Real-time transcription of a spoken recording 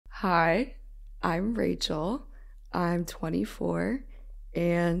Hi, I'm Rachel. I'm 24,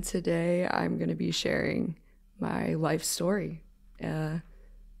 and today I'm going to be sharing my life story.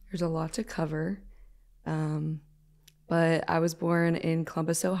 There's a lot to cover, um, but I was born in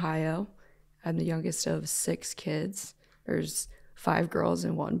Columbus, Ohio. I'm the youngest of six kids. There's five girls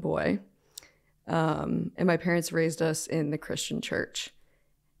and one boy. And my parents raised us in the Christian church.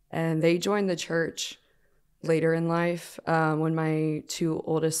 And they joined the church later in life when my two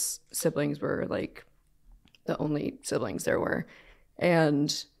oldest siblings were like the only siblings there were.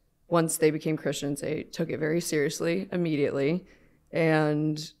 And once they became Christians, they took it very seriously immediately.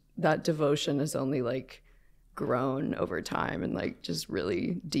 And that devotion has only like grown over time and like just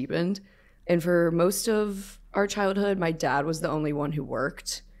really deepened. And for most of our childhood, my dad was the only one who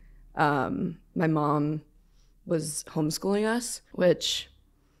worked. My mom was homeschooling us, which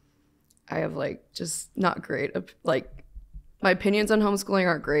I have like just not great. Like my opinions on homeschooling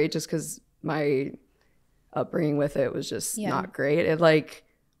aren't great just because my upbringing with it was just not great. It like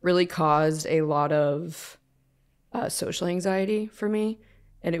really caused a lot of social anxiety for me.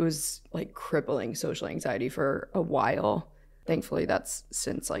 And it was like crippling social anxiety for a while. Thankfully, that's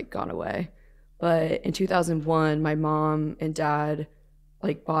since like gone away. But in 2001, my mom and dad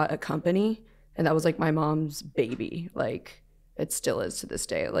like bought a company, and that was like my mom's baby. Like it still is to this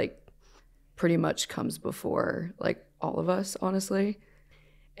day. Like pretty much comes before like all of us, honestly.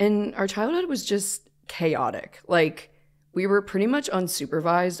 And our childhood was just chaotic. Like we were pretty much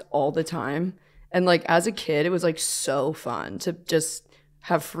unsupervised all the time. And like as a kid, it was like so fun to just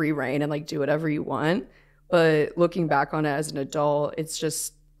have free reign and like do whatever you want. But looking back on it as an adult, it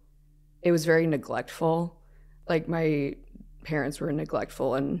was very neglectful. Like my parents were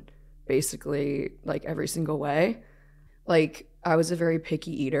neglectful in basically like every single way. Like I was a very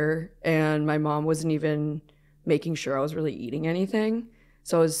picky eater, and my mom wasn't even making sure I was really eating anything.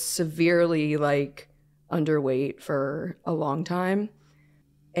 So I was severely like underweight for a long time.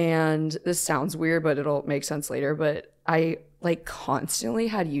 And this sounds weird, but it'll make sense later. But I like constantly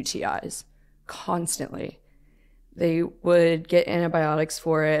had UTIs, constantly. They would get antibiotics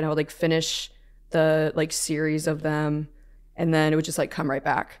for it, and I would like finish the like series of them, and then it would just like come right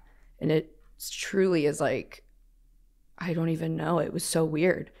back. And it truly is like, I don't even know. It was so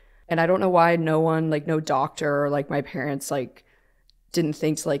weird. And I don't know why no one, like no doctor or like my parents, like didn't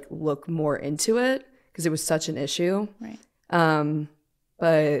think to like look more into it because it was such an issue. Right.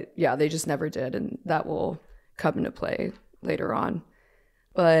 But yeah, they just never did. And that will come into play later on.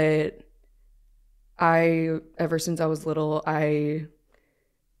 But ever since I was little, I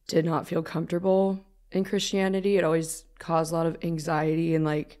did not feel comfortable in Christianity. It always caused a lot of anxiety and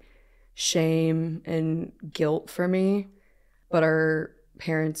like shame and guilt for me. But our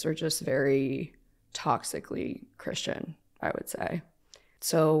parents are just very toxically Christian, I would say.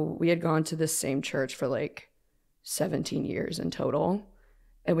 So we had gone to the same church for like 17 years in total.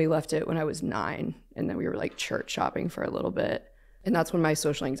 And we left it when I was 9. And then we were like church shopping for a little bit. And that's when my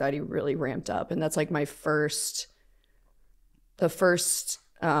social anxiety really ramped up. And that's like the first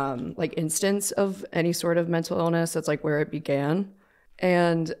like instance of any sort of mental illness. That's like where it began.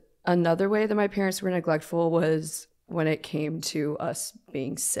 And another way that my parents were neglectful was when it came to us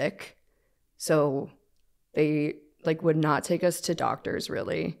being sick. So they like would not take us to doctors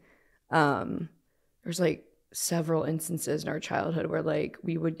really. There's like several instances in our childhood where like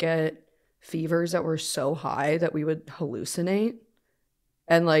we would get fevers that were so high that we would hallucinate.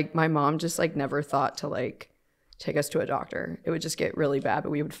 And like my mom just like never thought to like take us to a doctor. It would just get really bad,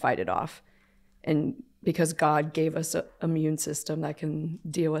 but we would fight it off. And because God gave us an immune system that can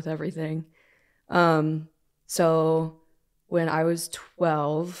deal with everything. So when I was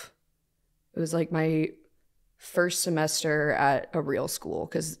 12, it was like my first semester at a real school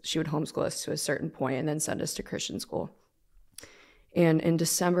because she would homeschool us to a certain point and then send us to Christian school. And in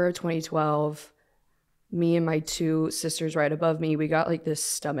December of 2012, me and my two sisters right above me, we got like this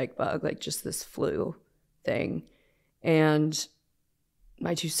stomach bug, like just this flu thing. And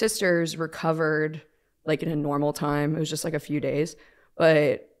my two sisters recovered like in a normal time. It was just like a few days,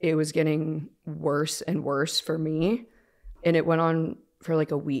 but it was getting worse and worse for me. And it went on for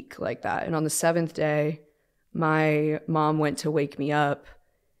like a week like that. And on the 7th day, my mom went to wake me up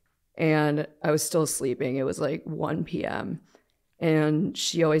and I was still sleeping. It was like 1 p.m. And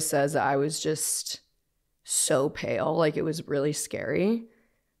she always says that I was just so pale, like it was really scary.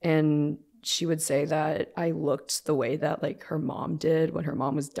 And she would say that I looked the way that like her mom did when her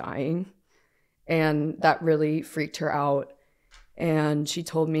mom was dying. And that really freaked her out. And she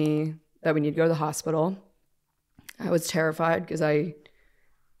told me that we need to go to the hospital. I was terrified because I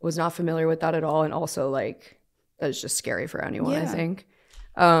was not familiar with that at all. And also like, that is just scary for anyone, I think.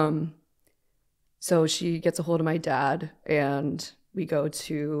 So she gets a hold of my dad and we go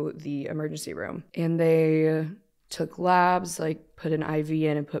to the emergency room and they took labs, like put an IV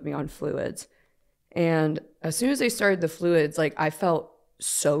in and put me on fluids. And as soon as they started the fluids, like I felt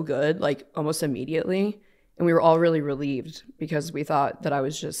so good, like almost immediately. And we were all really relieved because we thought that I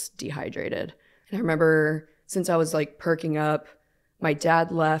was just dehydrated. And I remember since I was like perking up, my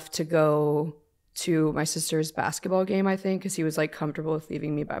dad left to go to my sister's basketball game, I think, because he was like comfortable with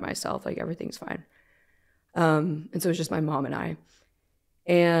leaving me by myself. Like everything's fine. And so it was just my mom and I.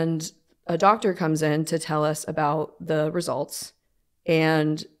 And a doctor comes in to tell us about the results.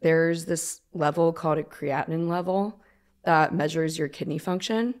 And there's this level called a creatinine level that measures your kidney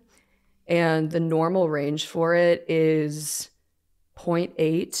function. And the normal range for it is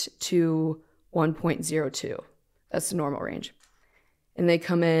 0.8 to 1.02. That's the normal range. And they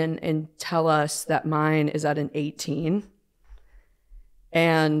come in and tell us that mine is at an 18.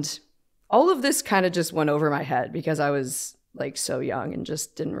 And all of this kind of just went over my head because I was like so young and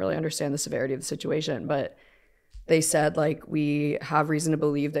just didn't really understand the severity of the situation. But they said, like, we have reason to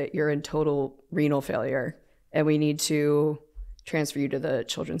believe that you're in total renal failure and we need to transfer you to the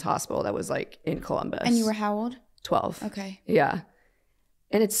children's hospital that was like in Columbus. And you were how old? 12. Okay. Yeah.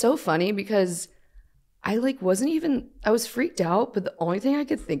 And it's so funny because I was freaked out, but the only thing I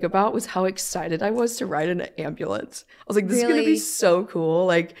could think about was how excited I was to ride in an ambulance. I was like, this is going to be so cool.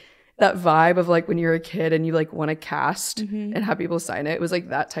 Like that vibe of like when you're a kid and you like want to cast and have people sign it. It was like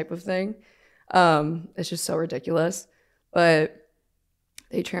that type of thing. It's just so ridiculous. But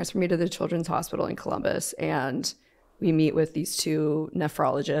they transferred me to the Children's Hospital in Columbus and we meet with these two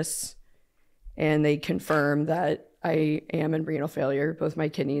nephrologists and they confirm that I am in renal failure. Both my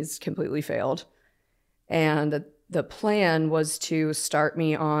kidneys completely failed. And the plan was to start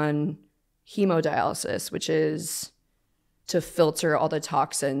me on hemodialysis, which is to filter all the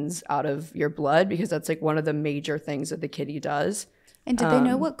toxins out of your blood because that's like one of the major things that the kidney does. And did they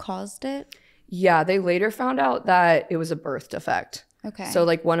know what caused it? Yeah, they later found out that it was a birth defect. Okay. So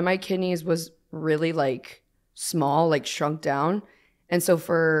like one of my kidneys was really like small, like shrunk down. And so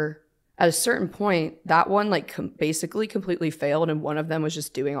at a certain point, that one like basically completely failed and one of them was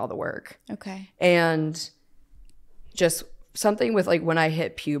just doing all the work. Okay. And just something with like when I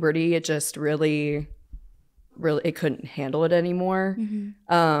hit puberty, it just really it couldn't handle it anymore.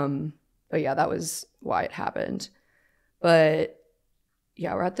 But yeah, that was why it happened. But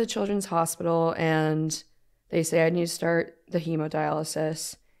yeah, we're at the Children's Hospital and they say I need to start the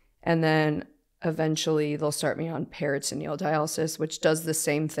hemodialysis and then eventually they'll start me on peritoneal dialysis, which does the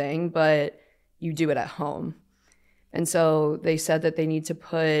same thing, but you do it at home. And so they said that they need to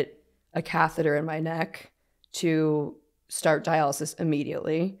put a catheter in my neck to start dialysis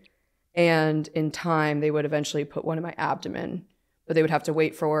immediately. And in time, they would eventually put one in my abdomen, but they would have to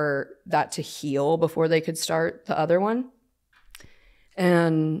wait for that to heal before they could start the other one.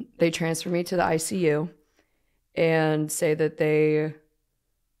 And they transfer me to the ICU and say that they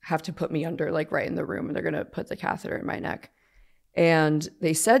have to put me under, like right in the room, and they're going to put the catheter in my neck. And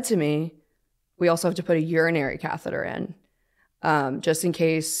they said to me, we also have to put a urinary catheter in, just in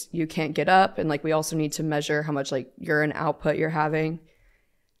case you can't get up. And like, we also need to measure how much like urine output you're having.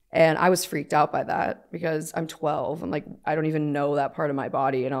 And I was freaked out by that because I'm 12 and like, I don't even know that part of my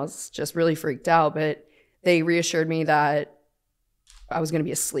body. And I was just really freaked out, but they reassured me that I was going to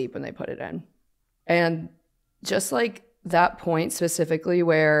be asleep when they put it in. And just like that point specifically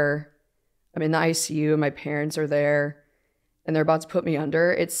where I'm in the ICU and my parents are there and they're about to put me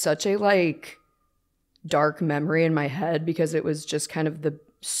under, it's such a like dark memory in my head because it was just kind of the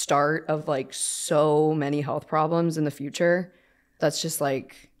start of like so many health problems in the future. That's just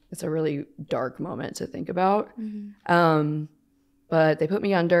like, it's a really dark moment to think about. But they put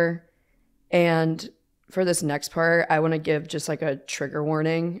me under, and for this next part, I want to give just like a trigger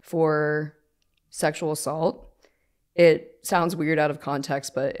warning for sexual assault. It sounds weird out of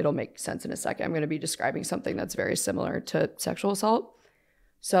context, but it'll make sense in a second. I'm going to be describing something that's very similar to sexual assault.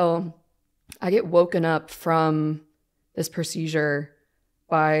 So I get woken up from this procedure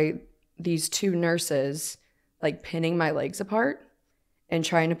by these two nurses like pinning my legs apart and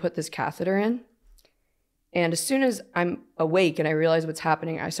trying to put this catheter in. And as soon as I'm awake and I realize what's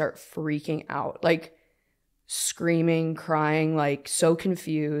happening, I start freaking out, like screaming, crying, like so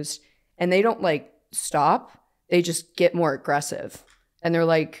confused. And they don't like stop. They just get more aggressive. And they're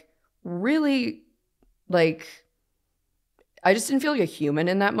like, really, like, I just didn't feel like a human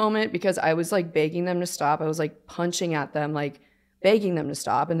in that moment because I was like begging them to stop. I was like punching at them, like begging them to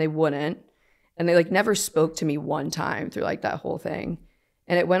stop, and they wouldn't. And they like never spoke to me one time through like that whole thing.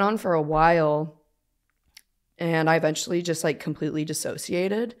 And it went on for a while. And I eventually just like completely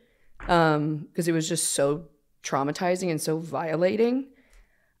dissociated because it was just so traumatizing and so violating.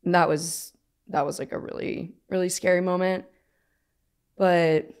 And that was like a really, really scary moment.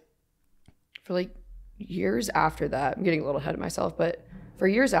 But for like years after that, I'm getting a little ahead of myself, but for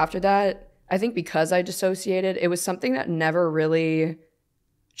years after that, I think because I dissociated, it was something that never really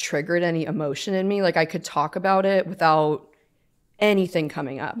triggered any emotion in me. Like I could talk about it without anything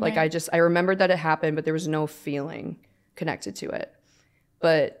coming up. Right. Like I remembered that it happened, but there was no feeling connected to it.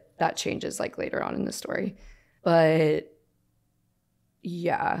 But that changes like later on in the story. But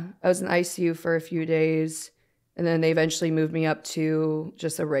yeah, I was in ICU for a few days, and then they eventually moved me up to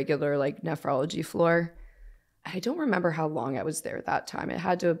just a regular like nephrology floor. I don't remember how long I was there at that time. It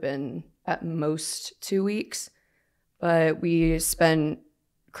had to have been at most 2 weeks, but we spent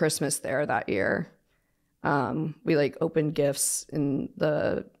Christmas there that year. We like opened gifts in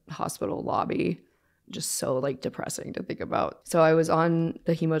the hospital lobby. Just so like depressing to think about. So I was on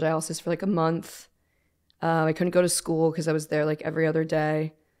the hemodialysis for like a month. I couldn't go to school because I was there like every other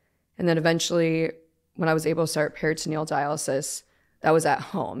day. And then eventually when I was able to start peritoneal dialysis, that was at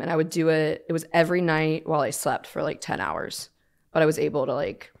home. And I would do it. It was every night while I slept for like 10 hours. But I was able to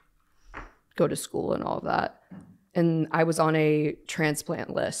like go to school and all of that. And I was on a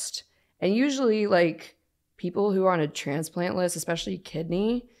transplant list. And usually like people who are on a transplant list, especially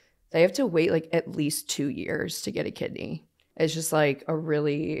kidney, they have to wait like at least 2 years to get a kidney. It's just like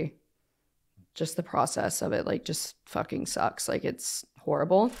just the process of it like just fucking sucks. Like it's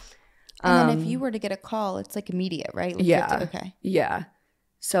horrible. And then if you were to get a call, it's like immediate, right? Like Yeah. Okay. Yeah.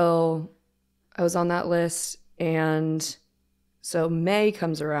 So I was on that list, and so May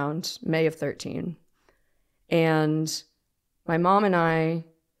comes around, May of 13. And my mom and I,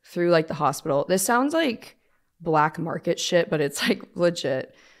 through like the hospital, this sounds like black market shit, but it's like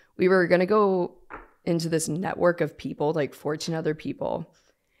legit. We were going to go into this network of people, like 14 other people.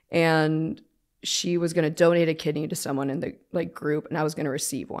 And she was going to donate a kidney to someone in the like group, and I was going to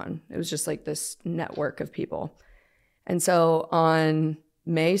receive one. It was just like this network of people. And so on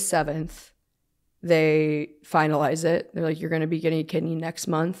May 7th, they finalize it. They're like, you're going to be getting a kidney next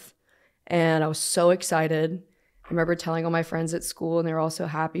month. And I was so excited. I remember telling all my friends at school, and they were all so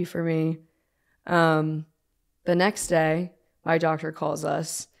happy for me. The next day, my doctor calls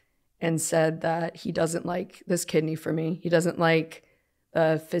us and said that he doesn't like this kidney for me. He doesn't like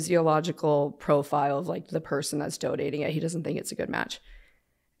the physiological profile of like the person that's donating it. He doesn't think it's a good match.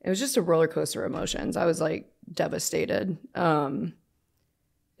 It was just a roller coaster of emotions. I was like devastated. It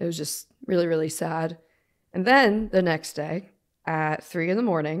was just really, really sad. And then the next day at 3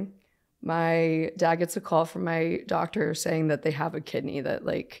 a.m, my dad gets a call from my doctor saying that they have a kidney that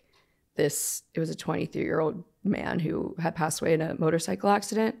like it was a 23-year-old man who had passed away in a motorcycle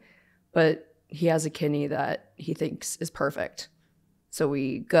accident, but he has a kidney that he thinks is perfect. So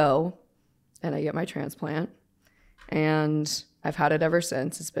we go and I get my transplant, and I've had it ever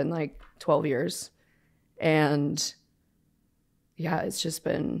since. It's been like 12 years. And yeah, it's just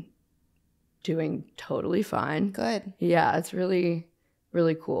been doing totally fine. Good. Yeah, it's really,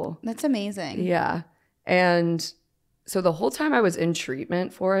 really cool. That's amazing. Yeah. And so the whole time I was in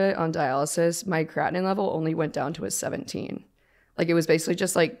treatment for it on dialysis, my creatinine level only went down to a 17. Like it was basically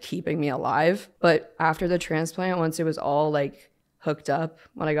just like keeping me alive. But after the transplant, once it was all like hooked up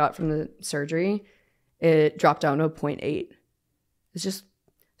when I got from the surgery, it dropped down to a 0.8. It's just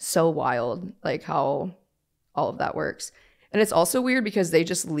so wild, like how all of that works. And it's also weird because they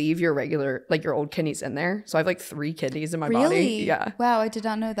just leave your regular, like your old kidneys in there. So I have like 3 kidneys in my body. Really? Yeah. Wow, I did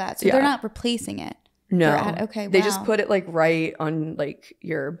not know that. So Yeah. they're not replacing it. No. Okay, They wow. just put it like right on like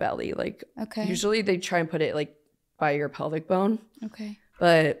your belly. Like Okay. usually they try and put it like by your pelvic bone. Okay.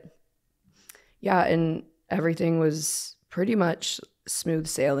 But yeah, and everything was pretty much smooth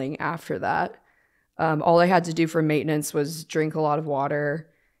sailing after that. All I had to do for maintenance was drink a lot of water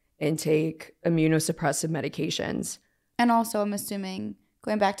and take immunosuppressive medications. And also, I'm assuming,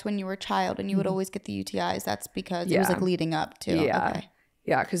 going back to when you were a child and you would always get the UTIs, that's because it was Yeah. like leading up to. Yeah. Okay.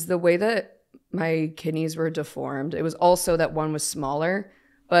 Yeah, because the way that my kidneys were deformed, it was also that one was smaller,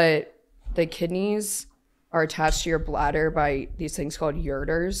 but the kidneys are attached to your bladder by these things called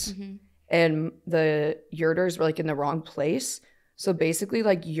ureters. Mm-hmm. And the ureters were like in the wrong place. So basically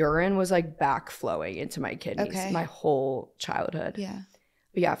like urine was like backflowing into my kidneys my whole childhood. Yeah.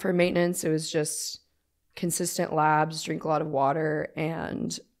 But yeah, for maintenance, it was just consistent labs, drink a lot of water,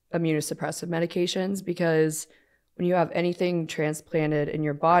 and immunosuppressive medications, because when you have anything transplanted in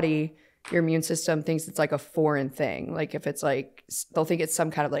your body, your immune system thinks it's like a foreign thing. Like if it's like, they'll think it's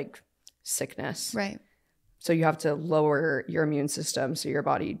some kind of like sickness. Right. So you have to lower your immune system so your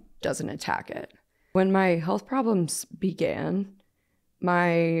body doesn't attack it. When my health problems began,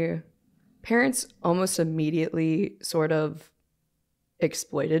 my parents almost immediately sort of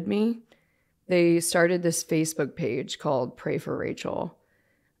exploited me. They started this Facebook page called Pray for Rachel.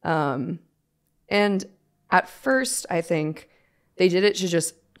 And at first, I think they did it to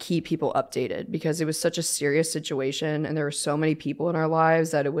just keep people updated because it was such a serious situation and there were so many people in our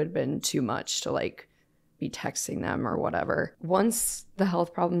lives that it would have been too much to like be texting them or whatever. Once the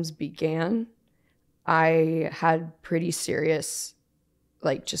health problems began, I had pretty serious,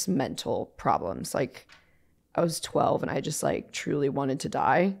 like just mental problems. Like I was 12 and I just like truly wanted to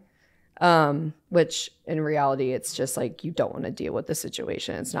die. Which in reality, it's just like you don't want to deal with the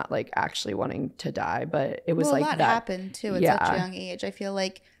situation. It's not like actually wanting to die, but it was well, like a lot that happened too at such a young age. I feel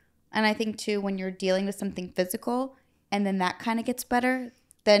like, and I think too, when you're dealing with something physical and then that kind of gets better,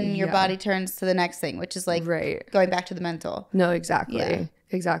 then your body turns to the next thing, which is like going back to the mental. No, exactly.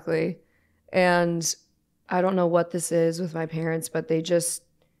 Exactly. And I don't know what this is with my parents, but they just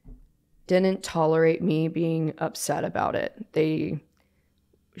didn't tolerate me being upset about it. They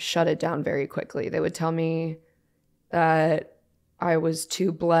shut it down very quickly. They would tell me that I was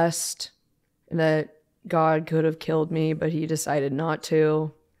too blessed and that God could have killed me, but he decided not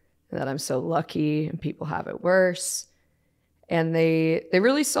to, and that I'm so lucky and people have it worse. And they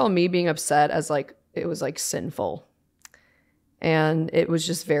really saw me being upset as like it was like sinful. And it was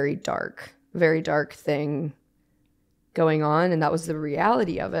just very dark thing going on, and that was the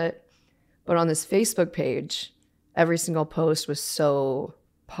reality of it. But on this Facebook page, every single post was so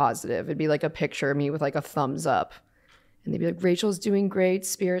positive. It'd be like a picture of me with like a thumbs up. And they'd be like, Rachel's doing great.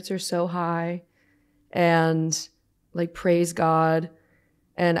 Spirits are so high. And like, praise God.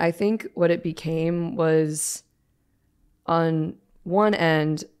 And I think what it became was, on one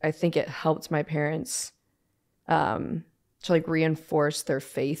end, I think it helped my parents to like reinforce their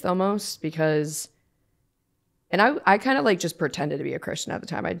faith almost, because, and I kind of like just pretended to be a Christian at the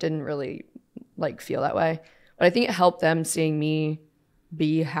time. I didn't really like feel that way. But I think it helped them seeing me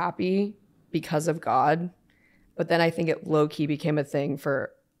be happy because of God. But then I think it low-key became a thing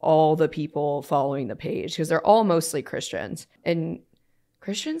for all the people following the page because they're all mostly Christians. And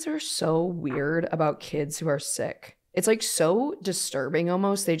Christians are so weird about kids who are sick. It's like so disturbing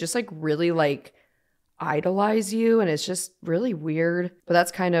almost. They just like really like idolize you and it's just really weird. But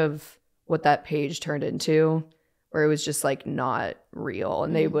that's kind of what that page turned into, where it was just like not real.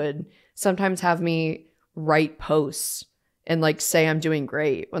 And they would sometimes have me write posts and like say I'm doing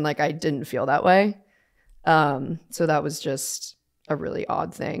great when like I didn't feel that way. So that was just a really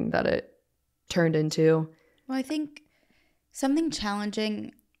odd thing that it turned into. Well, I think something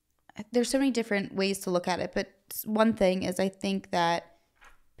challenging, there's so many different ways to look at it, but one thing is I think that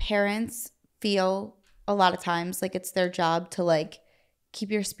parents feel a lot of times like it's their job to like keep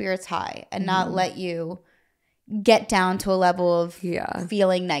your spirits high and not let you get down to a level of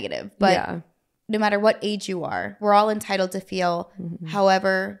feeling negative. But no matter what age you are, we're all entitled to feel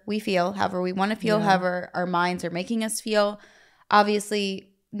however we feel, however we want to feel, however our minds are making us feel.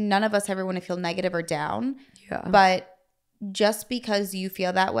 Obviously, none of us ever want to feel negative or down. But just because you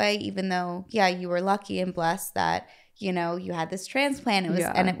feel that way, even though, you were lucky and blessed that, you know, you had this transplant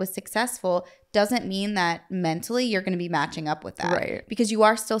and it was successful, doesn't mean that mentally you're going to be matching up with that. Right. Because you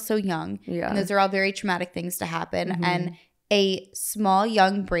are still so young. And those are all very traumatic things to happen. And a small,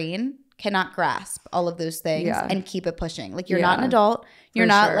 young brain cannot grasp all of those things and keep it pushing. Like, you're not an adult. You're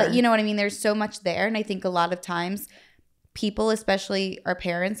not like, you know what I mean? There's so much there. And I think a lot of times people, especially our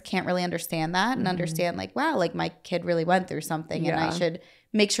parents, can't really understand that and understand like, wow, like my kid really went through something and I should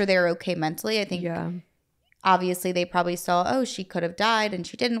make sure they're okay mentally. I think obviously they probably saw, oh, she could have died and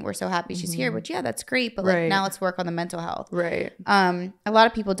she didn't. We're so happy she's here. But that's great. But like now let's work on the mental health. Right. A lot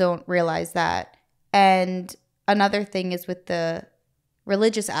of people don't realize that. And another thing is with the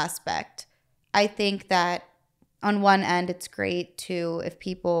religious aspect. I think that on one end, it's great to, if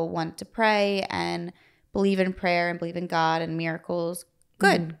people want to pray and believe in prayer and believe in God and miracles,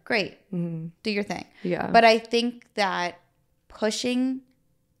 good, great, do your thing. But I think that pushing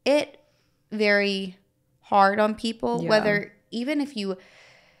it very hard on people, whether even if you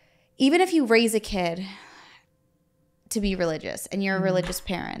raise a kid to be religious and you're religious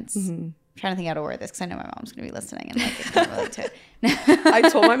parents. I'm trying to think how to word this because I know my mom's going to be listening and like can't relate to it. I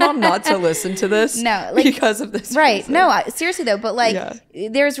told my mom not to listen to this because of this. Right. Reason. No, seriously though. But like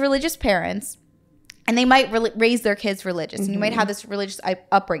there's religious parents and they might raise their kids religious and you might have this religious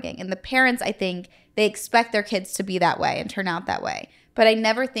upbringing. And the parents, I think, they expect their kids to be that way and turn out that way. But I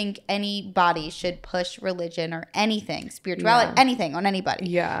never think anybody should push religion or anything, spirituality, anything on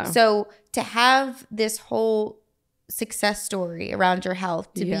anybody. So to have this whole success story around your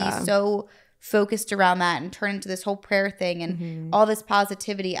health to be so focused around that and turn into this whole prayer thing and all this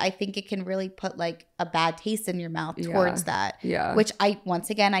positivity, I think it can really put like a bad taste in your mouth towards that. Yeah. Which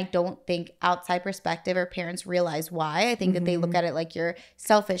once again, I don't think outside perspective or parents realize why. I think that they look at it like you're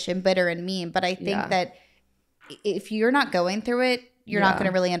selfish and bitter and mean. But I think that if you're not going through it, you're not going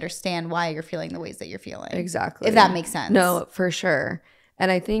to really understand why you're feeling the ways that you're feeling. Exactly. If that makes sense. No, for sure. And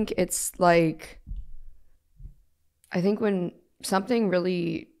I think it's like, I think when something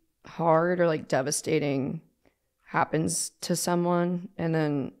really hard or like devastating happens to someone and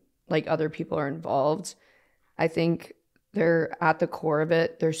then like other people are involved, I think they're at the core of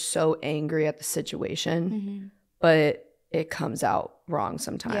it. They're so angry at the situation, but it comes out wrong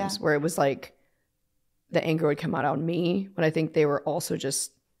sometimes where it was like the anger would come out on me, but I think they were also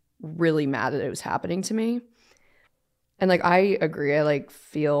just really mad that it was happening to me. And like, I agree. I like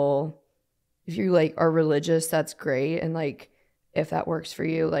feel if you like are religious, that's great. And like, if that works for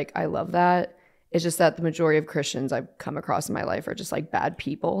you, like I love that. It's just that the majority of Christians I've come across in my life are just like bad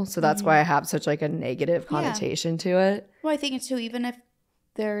people. So that's why I have such like a negative connotation to it. Well, I think it's too, even if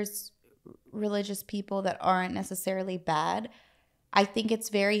there's religious people that aren't necessarily bad, I think it's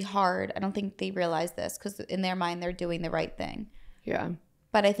very hard. I don't think they realize this because in their mind, they're doing the right thing. Yeah.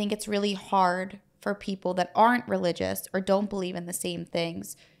 But I think it's really hard for people that aren't religious or don't believe in the same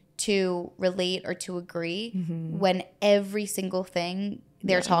things to relate or to agree when every single thing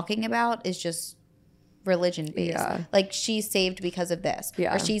they're talking about is just religion based. Yeah. Like she's saved because of this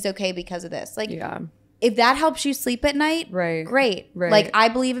or she's okay because of this. Like if that helps you sleep at night, great. Like I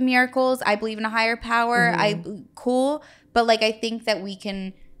believe in miracles. I believe in a higher power. Cool. But like I think that we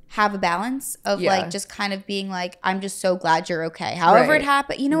can have a balance of like just kind of being like, I'm just so glad you're okay. However it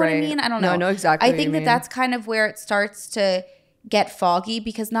happened. You know what I mean? I don't know. No, I know exactly I think that that's kind of where it starts to get foggy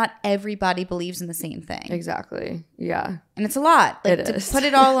because not everybody believes in the same thing. Exactly. Yeah. And it's a lot. Like it to is. put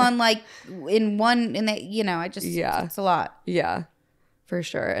it all on like in one, in the, you know, I just, it's a lot. Yeah, for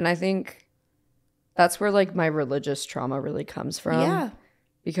sure. And I think that's where like my religious trauma really comes from. Yeah.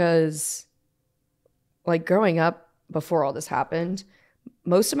 Because like growing up before all this happened,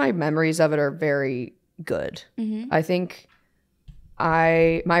 most of my memories of it are very good. I think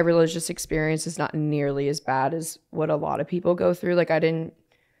my religious experience is not nearly as bad as what a lot of people go through. Like I didn't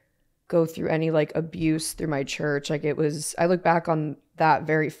go through any like abuse through my church. Like I look back on that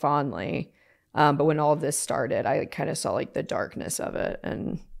very fondly. But when all of this started, I kind of saw like the darkness of it,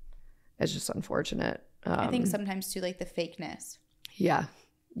 and it's just unfortunate. I think sometimes too, like the fakeness. Yeah.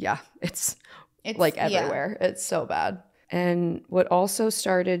 It's like everywhere. It's so bad. And what also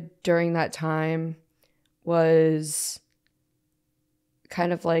started during that time was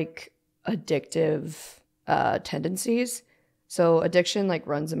kind of like addictive tendencies. So addiction like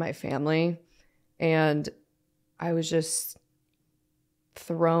runs in my family, and I was just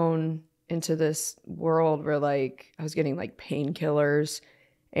thrown into this world where like I was getting like painkillers,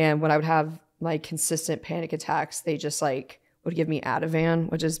 and when I would have like consistent panic attacks, they just like would give me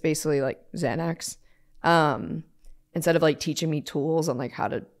Ativan, which is basically like Xanax, instead of like teaching me tools on like how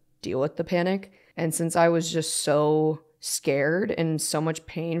to deal with the panic. And since I was just so scared and so much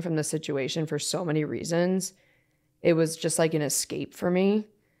pain from the situation for so many reasons, it was just like an escape for me.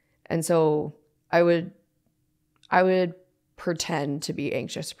 And so I would pretend to be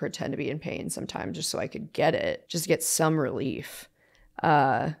anxious, pretend to be in pain sometimes just so I could just get some relief.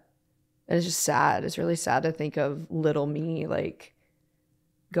 And it's just sad. It's really sad to think of little me like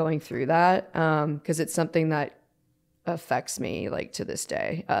going through that, because it's something that affects me like to this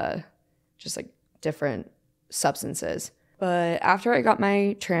day, just like different substances. But after I got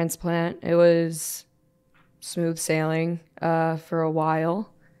my transplant, it was smooth sailing for a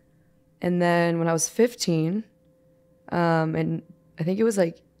while. And then when I was 15, and I think it was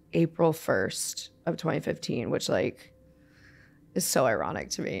like April 1st of 2015, which like is so ironic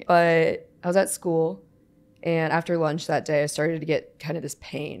to me. But I was at school, and after lunch that day, I started to get kind of this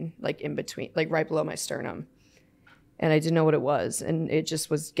pain like in between, like right below my sternum. And I didn't know what it was. And it just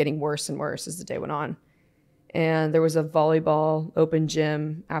was getting worse and worse as the day went on. And there was a volleyball open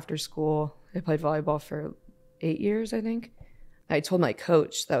gym after school. I played volleyball for 8 years, I think. I told my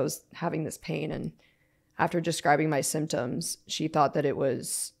coach that I was having this pain. And after describing my symptoms, she thought that it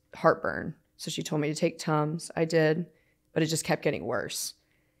was heartburn. So she told me to take Tums. I did, but it just kept getting worse.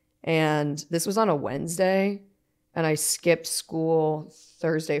 And this was on a Wednesday, and I skipped school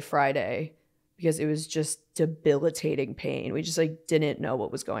Thursday, Friday, because it was just debilitating pain. We just like didn't know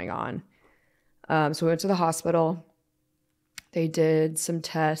what was going on. So we went to the hospital. They did some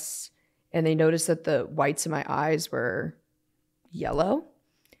tests, and they noticed that the whites in my eyes were yellow.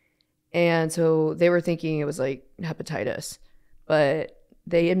 And so they were thinking it was like hepatitis, but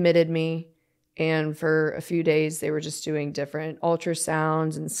they admitted me. And for a few days, they were just doing different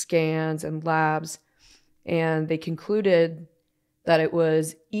ultrasounds and scans and labs. And they concluded that it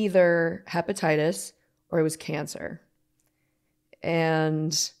was either hepatitis or it was cancer.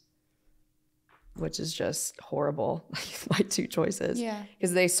 And which is just horrible, my two choices. Yeah.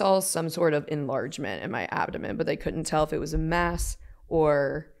 Because they saw some sort of enlargement in my abdomen, but they couldn't tell if it was a mass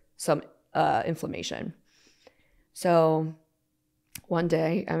or some inflammation. So one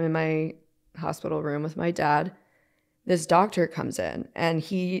day I'm in my hospital room with my dad. This doctor comes in and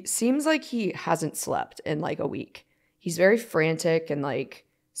he seems like he hasn't slept in like a week. He's very frantic and like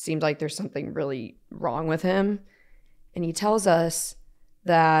seems like there's something really wrong with him. And he tells us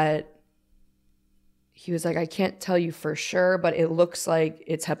that he was like, I can't tell you for sure, but it looks like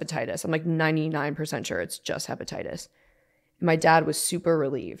it's hepatitis. I'm like 99% sure it's just hepatitis. And my dad was super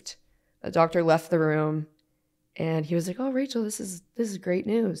relieved. The doctor left the room and he was like, oh, Rachel, this is great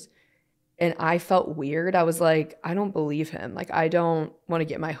news. And I felt weird. I was like, I don't believe him. Like, I don't want to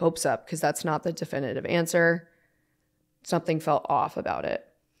get my hopes up because that's not the definitive answer. Something felt off about it.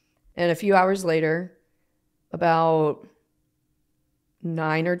 And a few hours later, about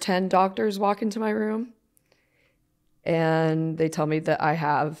 9 or 10 doctors walk into my room and they tell me that I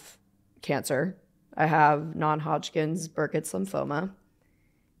have cancer. I have non-Hodgkin's Burkitt's lymphoma.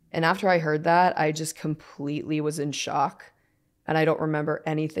 And after I heard that, I just completely was in shock. And I don't remember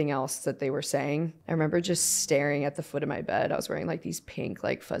anything else that they were saying. I remember just staring at the foot of my bed. I was wearing like these pink,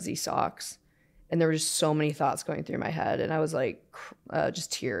 like fuzzy socks. And there were just so many thoughts going through my head. And I was like,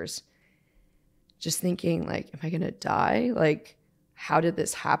 just tears. Just thinking like, am I going to die? Like, how did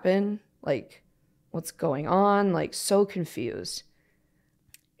this happen? Like, what's going on? Like, so confused.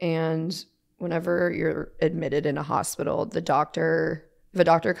 And whenever you're admitted in a hospital, if a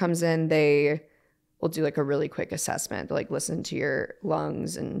doctor comes in, they will do like a really quick assessment. They'll like listen to your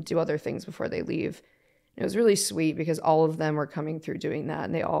lungs and do other things before they leave. And it was really sweet because all of them were coming through doing that.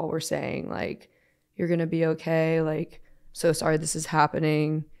 And they all were saying like, you're going to be okay. Like, so sorry this is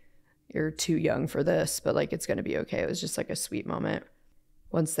happening. You're too young for this, but like, it's going to be okay. It was just like a sweet moment.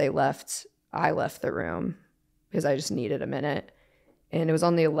 Once they left, I left the room because I just needed a minute. And it was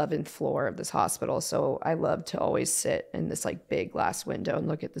on the 11th floor of this hospital. So I love to always sit in this like big glass window and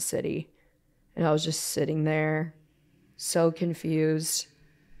look at the city. And I was just sitting there, so confused,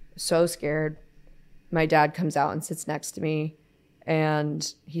 so scared. My dad comes out and sits next to me,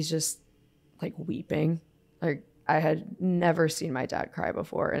 and he's just like weeping. Like, I had never seen my dad cry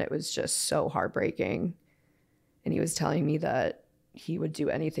before, and it was just so heartbreaking. And he was telling me that he would do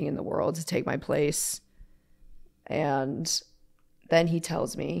anything in the world to take my place. And then he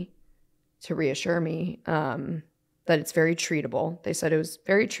tells me to reassure me that it's very treatable. They said it was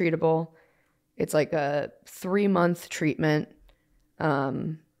very treatable. It's like a 3-month treatment.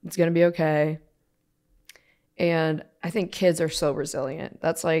 It's going to be okay. And I think kids are so resilient.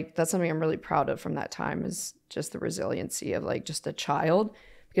 That's something I'm really proud of from that time, is just the resiliency of like just a child,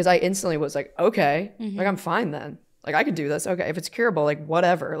 because I instantly was like, okay, like I'm fine then. Like I could do this. Okay. If it's curable, like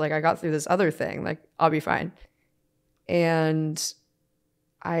whatever, like I got through this other thing, like I'll be fine. And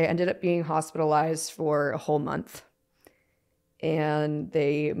I ended up being hospitalized for a whole month. And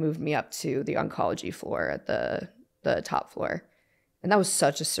they moved me up to the oncology floor at the top floor. And that was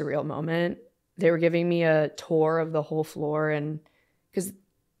such a surreal moment. They were giving me a tour of the whole floor, and because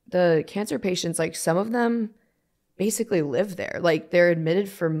the cancer patients, like some of them basically live there. Like they're admitted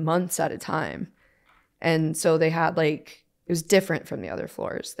for months at a time. And so they had like, it was different from the other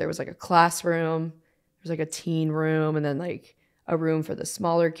floors. There was like a classroom, there was like a teen room, and then like a room for the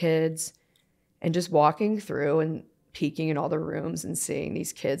smaller kids. And just walking through and peeking in all the rooms and seeing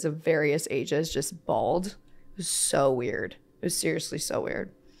these kids of various ages just bald, it was so weird. It was seriously so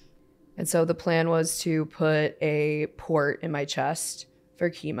weird. And so the plan was to put a port in my chest for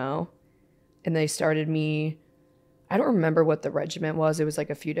chemo. And they started me, I don't remember what the regimen was. It was like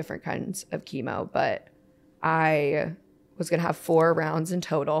a few different kinds of chemo, but I was going to have 4 rounds in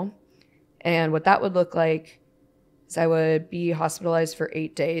total. And what that would look like is I would be hospitalized for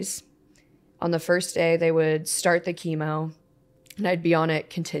 8 days. On the first day, they would start the chemo, and I'd be on it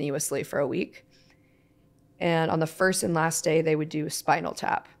continuously for a week. And on the first and last day, they would do a spinal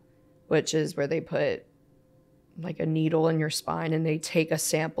tap, which is where they put like a needle in your spine and they take a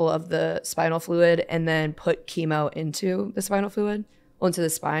sample of the spinal fluid and then put chemo into the spinal fluid, into the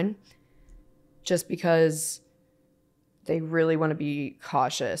spine, just because they really want to be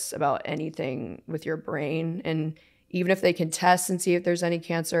cautious about anything with your brain. And even if they can test and see if there's any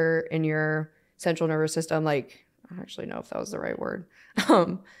cancer in your central nervous system, like, I don't actually know if that was the right word.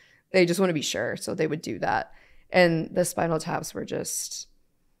 They just want to be sure. So they would do that. And the spinal taps were just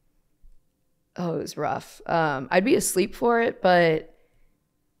Oh, it was rough. I'd be asleep for it, but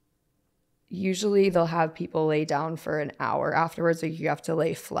usually they'll have people lay down for an hour afterwards. Like you have to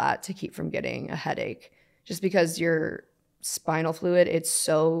lay flat to keep from getting a headache, just because your spinal fluid, it's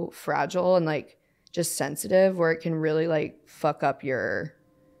so fragile and like just sensitive where it can really like fuck up your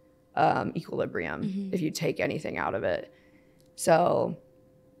equilibrium if you take anything out of it. So,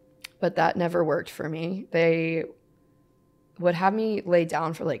 but that never worked for me. They would have me lay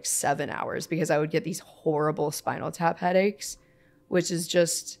down for like 7 hours because I would get these horrible spinal tap headaches, which is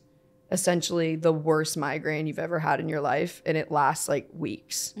just essentially the worst migraine you've ever had in your life. And it lasts like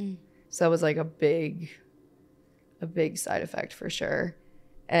weeks. So that was like a big side effect for sure.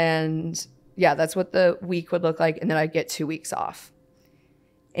 And yeah, that's what the week would look like. And then I'd get 2 weeks off.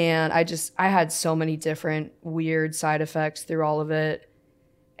 And I had so many different weird side effects through all of it.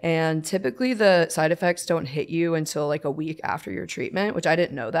 And typically the side effects don't hit you until like a week after your treatment, which I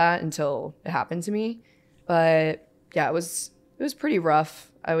didn't know that until it happened to me. But yeah, it was pretty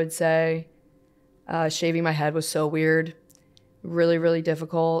rough, I would say. Shaving my head was so weird, really, really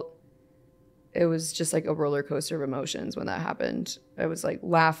difficult. It was just like a roller coaster of emotions when that happened. I was like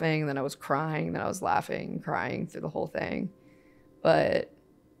laughing, then I was crying, then I was laughing, crying through the whole thing. But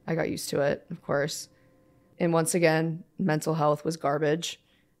I got used to it, of course. And once again, mental health was garbage.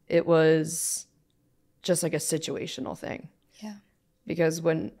 It was just like a situational thing. Yeah. Because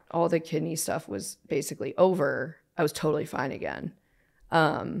when all the kidney stuff was basically over, I was totally fine again.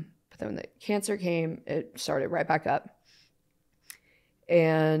 But then when the cancer came, it started right back up.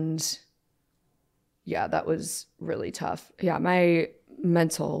 And yeah, that was really tough. Yeah, my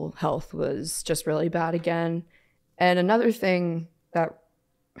mental health was just really bad again. And another thing that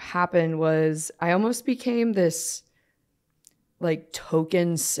happened was I almost became this like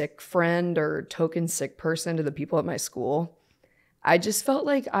token sick friend or token sick person to the people at my school. I just felt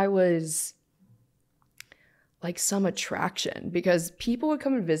like I was like some attraction because people would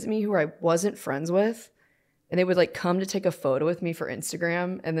come and visit me who I wasn't friends with, and they would like come to take a photo with me for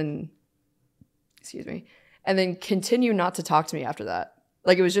Instagram and then continue not to talk to me after that.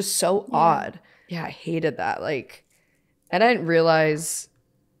 Like it was just so odd. Yeah, I hated that. Like, and I didn't realize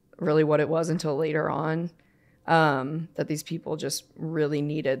really what it was until later on, that these people just really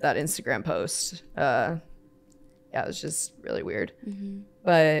needed that Instagram post. Yeah, it was just really weird.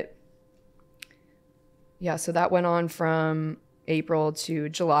 But yeah, so that went on from April to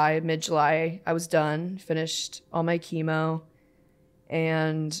July. Mid-July, I was done, finished all my chemo.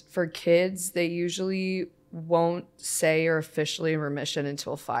 And for kids, they usually won't say you're officially in remission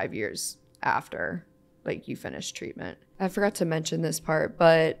until 5 years after like you finish treatment. I forgot to mention this part,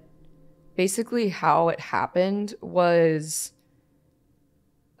 but basically how it happened was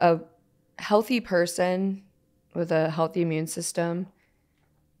a healthy person with a healthy immune system,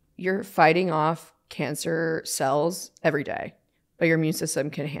 you're fighting off cancer cells every day, but your immune system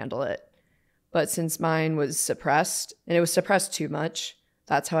can handle it. But since mine was suppressed, and it was suppressed too much,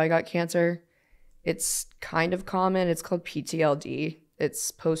 that's how I got cancer. It's kind of common. It's called PTLD.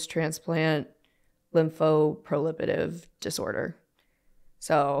 It's post-transplant lymphoproliferative disorder.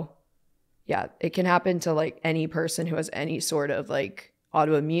 So yeah, it can happen to like any person who has any sort of like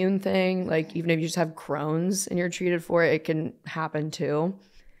autoimmune thing. Like even if you just have Crohn's and you're treated for it, it can happen too.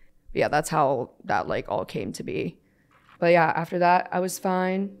 But yeah, that's how that like all came to be. But yeah, after that, I was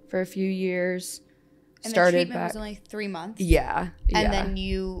fine for a few years. And the treatment was only 3 months? Yeah. And then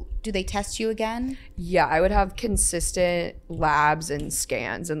do they test you again? Yeah, I would have consistent labs and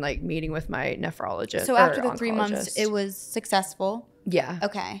scans and like meeting with my nephrologist. So after the 3 months, it was successful? Yeah.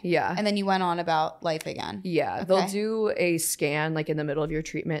 Okay. Yeah. And then you went on about life again? Yeah. Okay. They'll do a scan like in the middle of your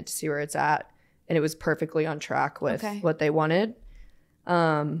treatment to see where it's at. And it was perfectly on track with what they wanted.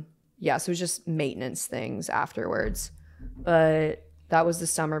 Yeah, so it was just maintenance things afterwards. But that was the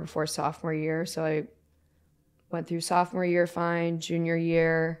summer before sophomore year. So I went through sophomore year fine, junior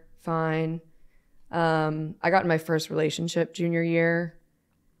year fine. I got in my first relationship junior year.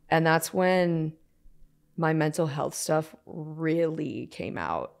 And that's when my mental health stuff really came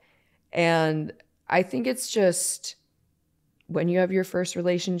out. And I think it's just when you have your first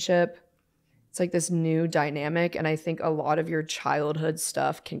relationship, it's like this new dynamic. And I think a lot of your childhood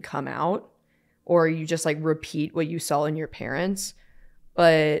stuff can come out, or you just like repeat what you saw in your parents.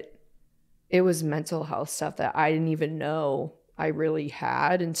 But it was mental health stuff that I didn't even know I really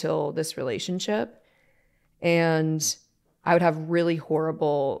had until this relationship. And I would have really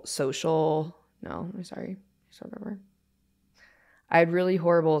horrible I had really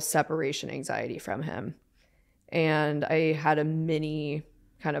horrible separation anxiety from him. And I had a mini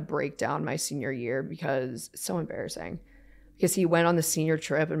kind of breakdown my senior year because it's so embarrassing. because he went on the senior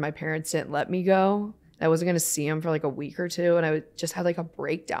trip and my parents didn't let me go. I wasn't going to see him for like a week or two, and just had like a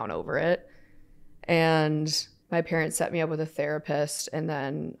breakdown over it. And my parents set me up with a therapist, and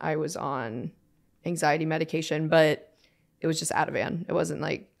then I was on anxiety medication, but it was just Ativan. It wasn't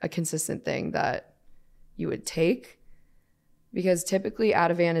like a consistent thing that you would take, because typically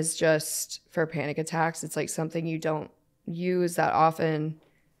Ativan is just for panic attacks. It's like something you don't use that often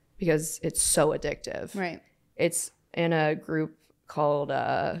because it's so addictive. Right. It's in a group called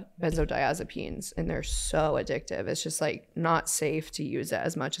benzodiazepines, and they're so addictive. It's just like not safe to use it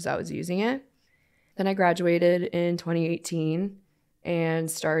as much as I was using it. Then I graduated in 2018 and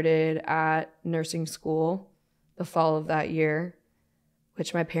started at nursing school the fall of that year,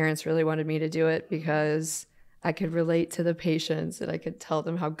 which my parents really wanted me to do it because I could relate to the patients and I could tell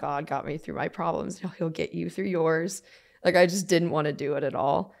them how God got me through my problems. He'll get you through yours. Like, I just didn't want to do it at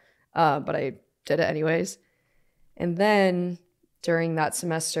all, but I did it anyways. And then during that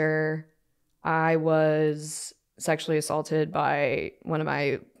semester, I was sexually assaulted by one of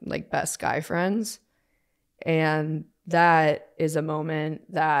my like best guy friends. And that is a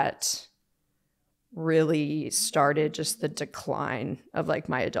moment that really started just the decline of like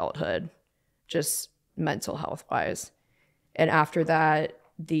my adulthood, just mental health wise. And after that,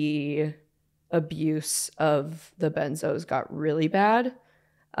 the abuse of the benzos got really bad.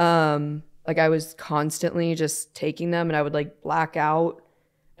 Like, I was constantly just taking them, and I would like black out.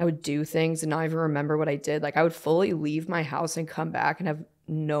 I would do things and not even remember what I did. Like, I would fully leave my house and come back and have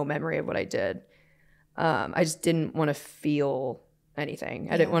no memory of what I did. I just didn't want to feel anything.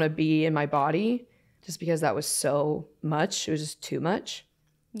 I didn't want to be in my body just because that was so much. It was just too much.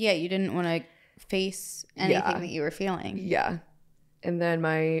 Yeah, you didn't want to face anything that you were feeling. Yeah. And then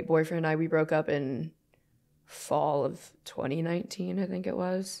my boyfriend and I, we broke up in fall of 2019, I think it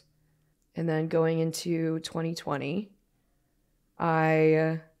was. And then going into 2020,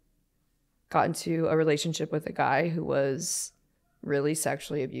 I got into a relationship with a guy who was really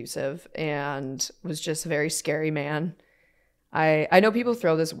sexually abusive and was just a very scary man. I know people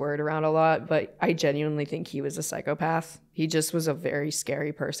throw this word around a lot, but I genuinely think he was a psychopath. He just was a very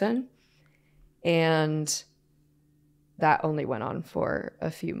scary person. And that only went on for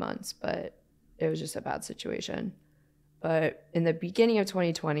a few months, but it was just a bad situation. But in the beginning of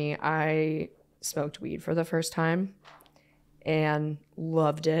 2020, I smoked weed for the first time and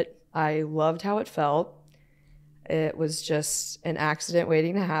loved it. I loved how it felt. It was just an accident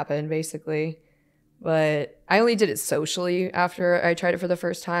waiting to happen, basically. But I only did it socially after I tried it for the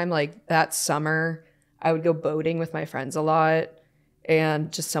first time. Like, that summer, I would go boating with my friends a lot,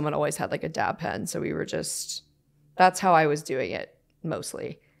 and just someone always had like a dab pen. So we were just, that's how I was doing it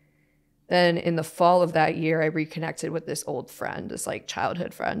mostly. Then in the fall of that year, I reconnected with this old friend, this like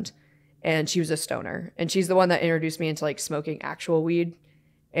childhood friend, and she was a stoner. And she's the one that introduced me into like smoking actual weed.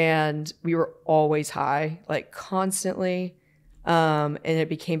 And we were always high, like constantly. And it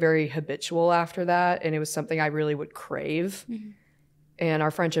became very habitual after that. And it was something I really would crave. Mm-hmm. And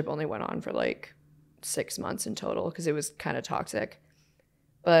our friendship only went on for like 6 months in total because it was kind of toxic.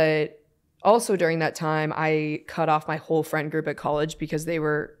 But also during that time, I cut off my whole friend group at college because they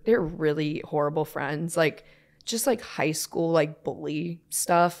were really horrible friends, like just like high school, like bully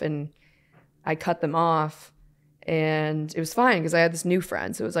stuff. And I cut them off, and it was fine because I had this new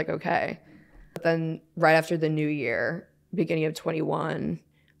friend. So it was like, okay. But then right after the new year, beginning of 21,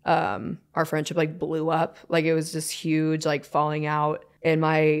 our friendship like blew up. Like, it was this huge like falling out, and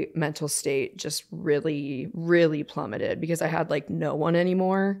my mental state just really, really plummeted because I had like no one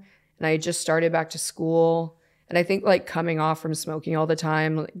anymore. And I just started back to school. And I think like coming off from smoking all the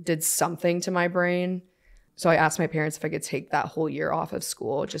time like, did something to my brain. So I asked my parents if I could take that whole year off of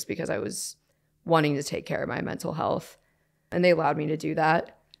school just because I was wanting to take care of my mental health. And they allowed me to do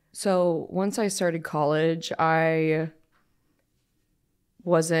that. So once I started college, I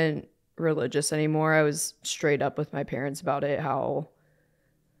wasn't religious anymore. I was straight up with my parents about it, how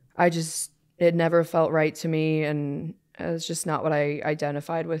it never felt right to me. And it was just not what I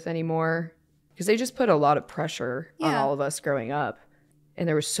identified with anymore, because they just put a lot of pressure on all of us growing up. And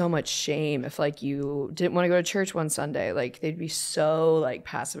there was so much shame if like you didn't want to go to church one Sunday. Like, they'd be so like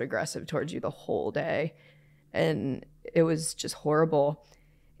passive aggressive towards you the whole day. And it was just horrible.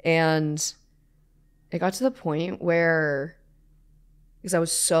 And it got to the point where,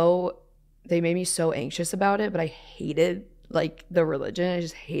 because they made me so anxious about it, but I hated like the religion. I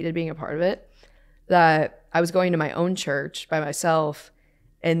just hated being a part of it, that I was going to my own church by myself,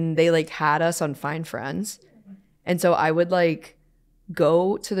 and they like had us on Find Friends. And so I would like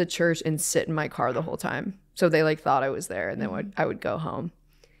go to the church and sit in my car the whole time. So they like thought I was there, and then I would go home.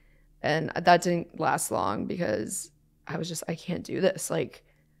 And that didn't last long because I was just, I can't do this. Like,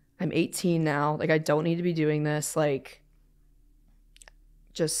 I'm 18 now. Like, I don't need to be doing this. Like,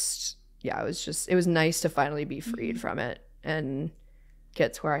 just, yeah, it was nice to finally be freed from it and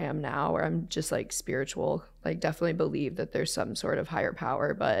get to where I am now, where I'm just like spiritual. Like, definitely believe that there's some sort of higher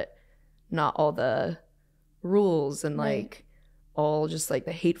power, but not all the rules and like all just like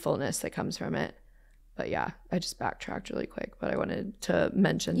the hatefulness that comes from it. But yeah, I just backtracked really quick, but I wanted to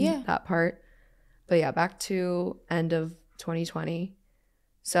mention that part. But yeah, back to end of 2020.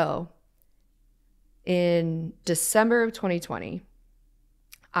 So in December of 2020,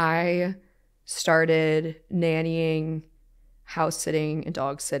 I started nannying, house sitting, and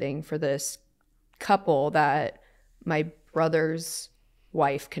dog sitting for this couple that my brother's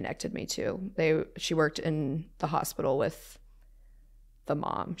wife connected me to. She worked in the hospital with the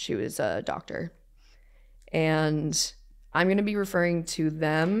mom. She was a doctor. And I'm going to be referring to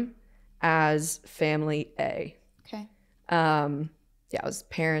them as family A. Okay. Yeah, it was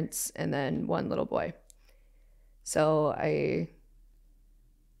parents and then one little boy. So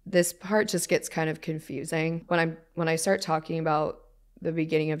this part just gets kind of confusing. When I start talking about the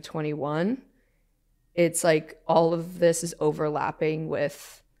beginning of 21, it's like all of this is overlapping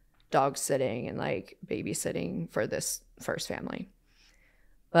with dog sitting and like babysitting for this first family.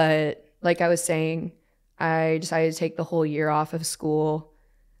 But like I was saying, I decided to take the whole year off of school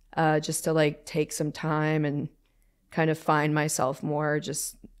just to like take some time and kind of find myself more,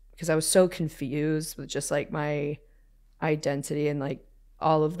 just because I was so confused with just like my identity and like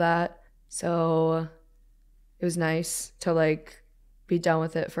all of that. So it was nice to like be done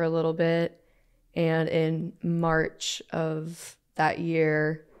with it for a little bit. And in March of that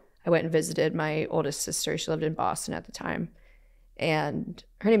year, I went and visited my oldest sister. She lived in Boston at the time. And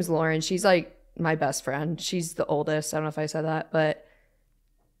her name is Lauren. She's like my best friend. She's the oldest. I don't know if I said that, but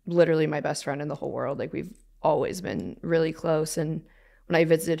literally my best friend in the whole world. Like, we've always been really close. And when I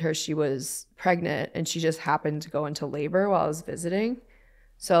visited her, she was pregnant and she just happened to go into labor while I was visiting.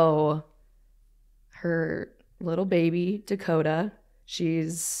 So her little baby, Dakota,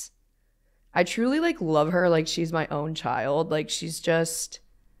 I truly like love her. Like, she's my own child. Like, she's just,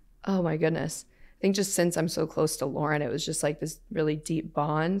 oh my goodness. I think just since I'm so close to Lauren, it was just like this really deep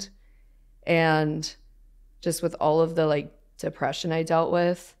bond. And just with all of the like depression I dealt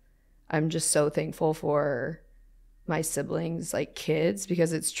with, I'm just so thankful for my siblings, like kids,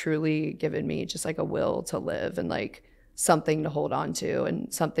 because it's truly given me just like a will to live and like something to hold on to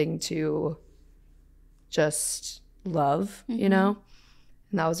and something to just love, you know?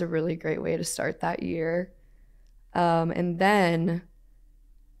 And that was a really great way to start that year. And then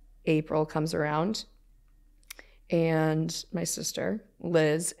April comes around and my sister,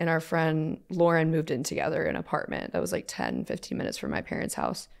 Liz, and our friend Lauren moved in together in an apartment that was like 10, 15 minutes from my parents'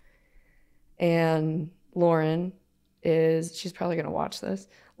 house. And Lauren she's probably going to watch this.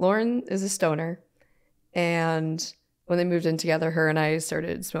 Lauren is a stoner. And when they moved in together, her and I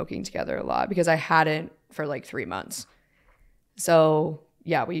started smoking together a lot because I hadn't for like 3 months. So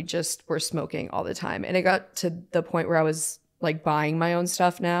yeah, we just were smoking all the time. And it got to the point where I was like buying my own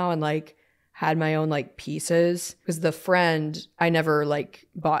stuff now and like had my own like pieces, because the friend, I never like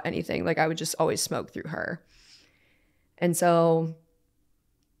bought anything. Like, I would just always smoke through her. And so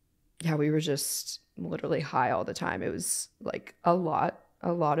yeah, we were just literally high all the time. It was like a lot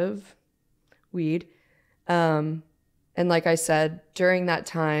of weed. And like I said, during that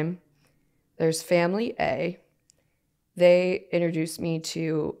time, there's family A. They introduced me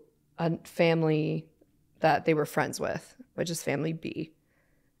to a family that they were friends with, which is family B.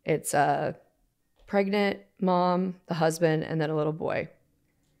 It's a pregnant mom, the husband, and then a little boy.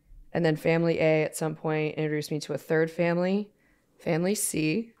 And then family A at some point introduced me to a third family, family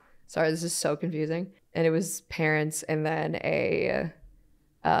C. Sorry, this is so confusing. And it was parents and then a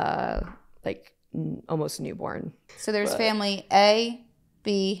almost newborn. So there's family A,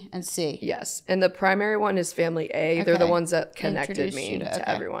 B, and C. Yes. And the primary one is family A. Okay. They're the ones that connected me to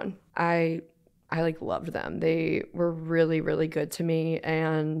everyone. I like loved them. They were really, really good to me,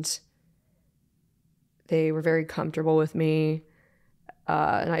 and they were very comfortable with me.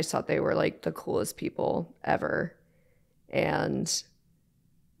 And I just thought they were like the coolest people ever. And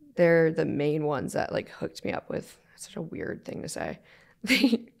they're the main ones that like hooked me up with. Such a weird thing to say.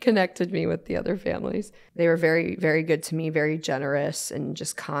 They connected me with the other families. They were very, very good to me, very generous and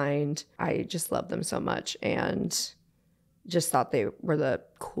just kind. I just loved them so much and just thought they were the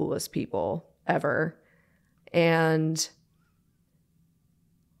coolest people ever. And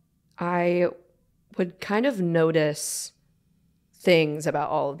I would kind of notice things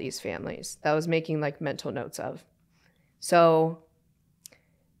about all of these families that I was making like mental notes of. So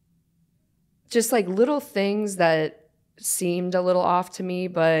just like little things that seemed a little off to me,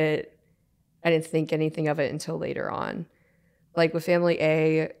 but I didn't think anything of it until later on. Like with family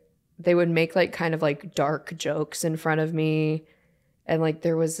A, they would make like kind of like dark jokes in front of me. And like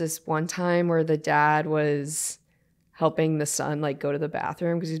there was this one time where the dad was helping the son like go to the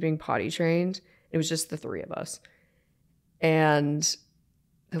bathroom because he's being potty trained. It was just the three of us. And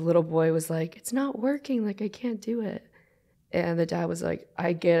the little boy was like, "It's not working. Like I can't do it." And the dad was like,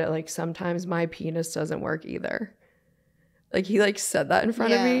 "I get it. Like sometimes my penis doesn't work either." Like he like said that in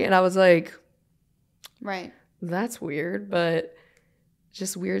front of me. And I was like, right. That's weird, but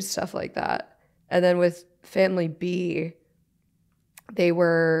just weird stuff like that. And then with family B, they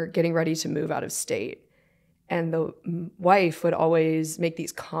were getting ready to move out of state. And the wife would always make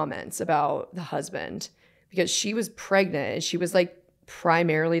these comments about the husband because she was pregnant and she was like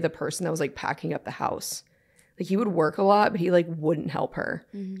primarily the person that was like packing up the house. Like he would work a lot, but he like wouldn't help her.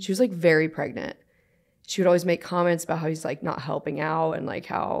 Mm-hmm. She was like very pregnant. She would always make comments about how he's like not helping out and like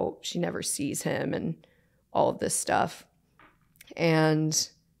how she never sees him and all of this stuff. And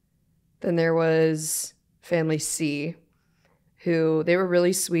then there was family C, who they were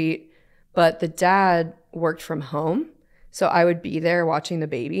really sweet, but the dad worked from home. So I would be there watching the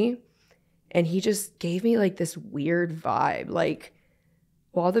baby. And he just gave me like this weird vibe. Like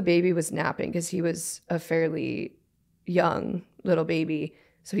while the baby was napping, because he was a fairly young little baby,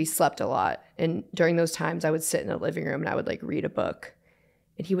 so he slept a lot. And during those times, I would sit in the living room and I would like read a book.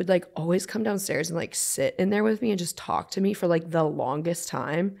 And he would like always come downstairs and like sit in there with me and just talk to me for like the longest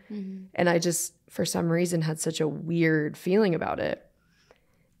time. Mm-hmm. And I just, for some reason, had such a weird feeling about it.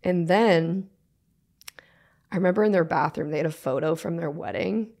 And then I remember in their bathroom, they had a photo from their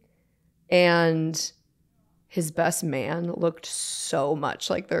wedding. And his best man looked so much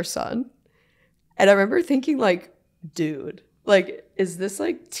like their son. And I remember thinking like, dude, like, is this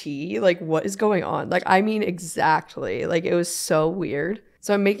like tea? Like, what is going on? Like, I mean, exactly. Like, it was so weird.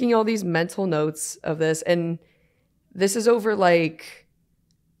 So I'm making all these mental notes of this. And this is over like,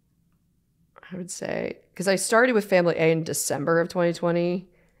 I would say, because I started with family A in December of 2020.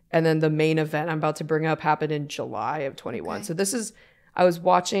 And then the main event I'm about to bring up happened in July of 21. Okay. So this is, I was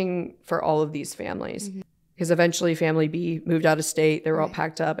watching for all of these families. Because eventually family B moved out of state. They were all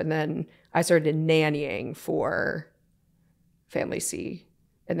packed up. And then I started nannying for family C.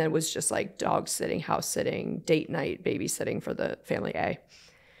 And then it was just like dog sitting, house sitting, date night, babysitting for the family A.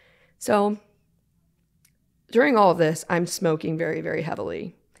 So during all of this, I'm smoking very, very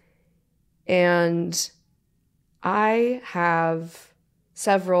heavily. And I have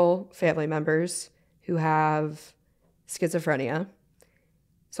several family members who have schizophrenia.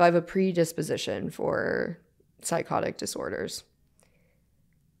 So I have a predisposition for psychotic disorders.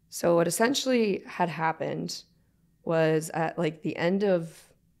 So what essentially had happened was at like the end of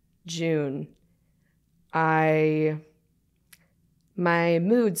June, my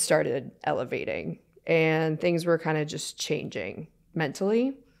mood started elevating and things were kind of just changing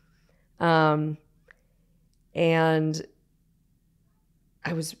mentally. And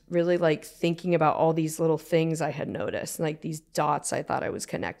I was really like thinking about all these little things I had noticed, and like these dots I thought I was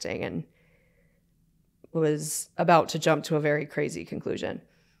connecting, and was about to jump to a very crazy conclusion.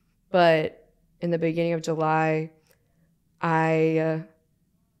 But in the beginning of July, I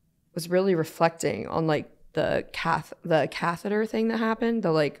was really reflecting on like the catheter thing that happened,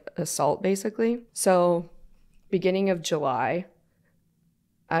 the like assault basically. So beginning of July,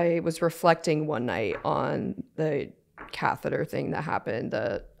 I was reflecting one night on the catheter thing that happened,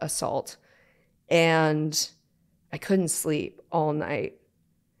 the assault, and I couldn't sleep all night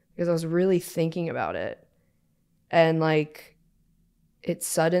because I was really thinking about it. And like it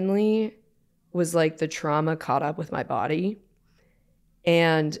suddenly was like the trauma caught up with my body,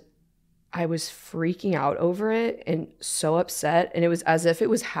 and I was freaking out over it and so upset, and it was as if it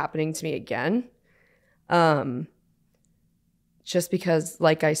was happening to me again. Just because,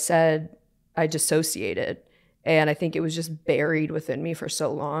 like I said, I dissociated, and I think it was just buried within me for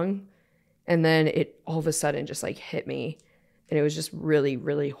so long. And then it all of a sudden just like hit me, and it was just really,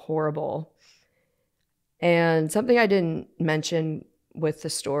 really horrible. And something I didn't mention with the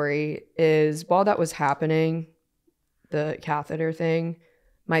story is while that was happening, the catheter thing,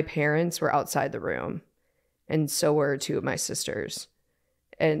 my parents were outside the room, and so were two of my sisters,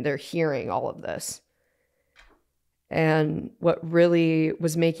 and they're hearing all of this. And what really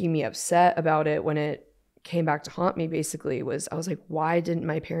was making me upset about it when it came back to haunt me basically was I was like, why didn't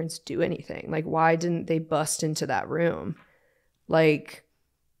my parents do anything? Like, why didn't they bust into that room? Like,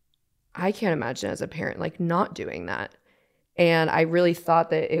 I can't imagine as a parent like not doing that. And I really thought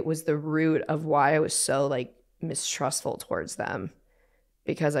that it was the root of why I was so like mistrustful towards them,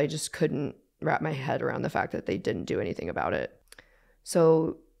 because I just couldn't wrap my head around the fact that they didn't do anything about it.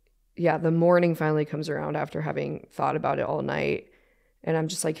 So yeah, the morning finally comes around after having thought about it all night, and I'm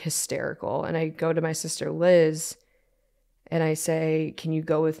just like hysterical. And I go to my sister Liz and I say, can you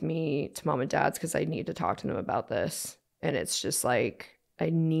go with me to mom and dad's, because I need to talk to them about this. And it's just like, I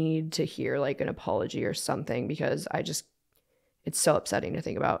need to hear like an apology or something, because it's so upsetting to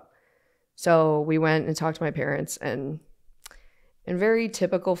think about. So we went and talked to my parents, and in very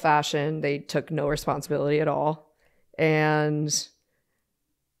typical fashion, they took no responsibility at all. And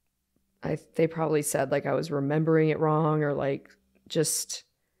they probably said like I was remembering it wrong, or like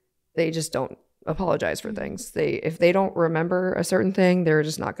they just don't apologize for things. If they don't remember a certain thing, they're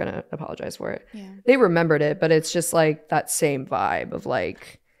just not going to apologize for it. Yeah. They remembered it, but it's just like that same vibe of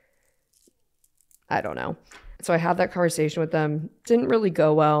like, I don't know. So I had that conversation with them. Didn't really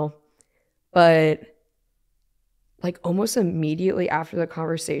go well, but like almost immediately after the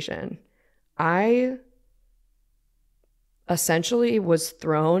conversation, I essentially was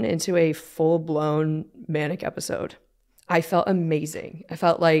thrown into a full-blown manic episode. I felt amazing. I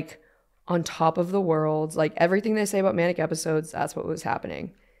felt like on top of the world. Like everything they say about manic episodes, that's what was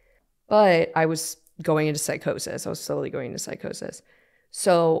happening. But I was going into psychosis. I was slowly going into psychosis.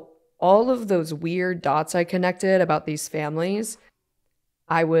 So all of those weird dots I connected about these families,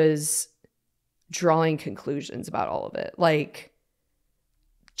 I was drawing conclusions about all of it. Like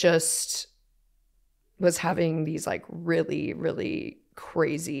just was having these like really, really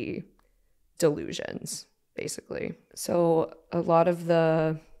crazy delusions, basically. So a lot of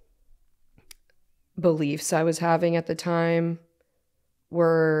the beliefs I was having at the time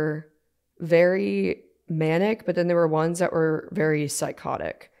were very manic, but then there were ones that were very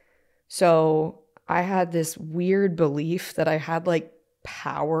psychotic. So I had this weird belief that I had like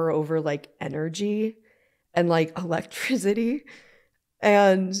power over like energy and like electricity.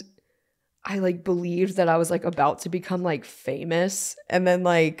 And I like believed that I was like about to become like famous. And then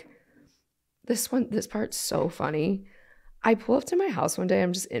like this part's so funny. I pull up to my house one day,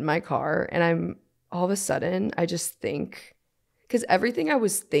 I'm just in my car, and I'm all of a sudden I just think, because everything I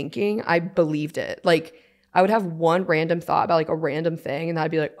was thinking, I believed it. Like I would have one random thought about like a random thing, and I'd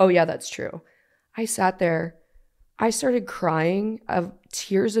be like, oh yeah, that's true. I sat there, I started crying of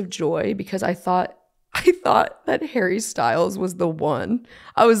tears of joy because I thought that Harry Styles was the one.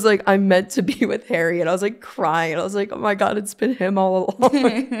 I was like, I'm meant to be with Harry. And I was like crying. And I was like, oh my God, it's been him all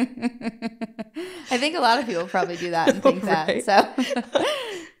along. I think a lot of people probably do that and think Right. that. So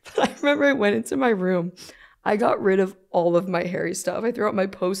But I remember I went into my room. I got rid of all of my Harry stuff. I threw out my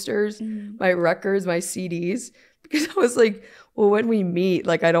posters, my records, my CDs, because I was like, well, when we meet,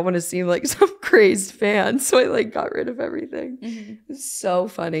 like, I don't want to seem like some crazed fan. So I like got rid of everything. It was so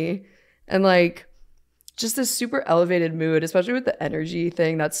funny. And like, just this super elevated mood, especially with the energy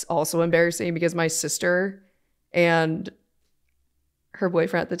thing. That's also embarrassing because my sister and her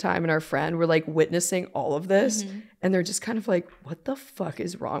boyfriend at the time and our friend were like witnessing all of this. And they're just kind of like, what the fuck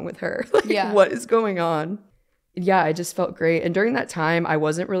is wrong with her? Like, what is going on? Yeah, I just felt great. And during that time, I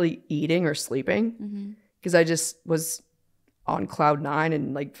wasn't really eating or sleeping because I just was on cloud nine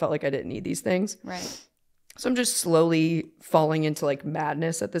and like felt like I didn't need these things. Right. So I'm just slowly falling into like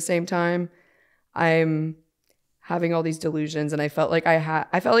madness at the same time. I'm having all these delusions, and I felt like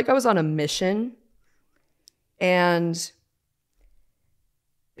I felt like I was on a mission. And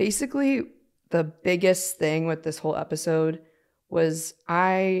basically the biggest thing with this whole episode was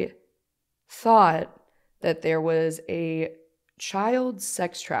I thought that there was a child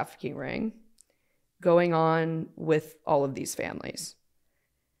sex trafficking ring going on with all of these families.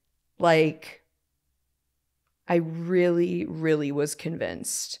 Like, I really, really was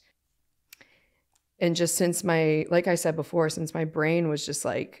convinced. And just since like I said before, since my brain was just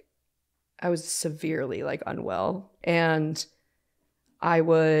like, I was severely like unwell, and I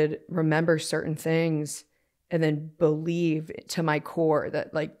would remember certain things and then believe to my core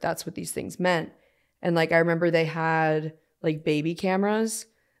that like that's what these things meant. And like I remember they had like baby cameras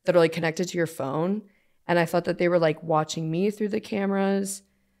that are like connected to your phone, and I thought that they were like watching me through the cameras,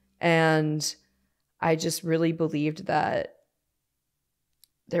 and I just really believed that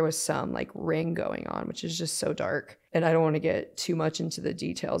there was some like ring going on, which is just so dark. And I don't want to get too much into the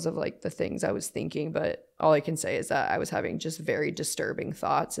details of like the things I was thinking, but all I can say is that I was having just very disturbing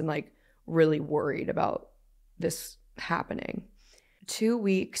thoughts and like really worried about this happening. 2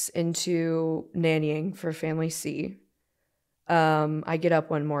 weeks into nannying for family C, I get up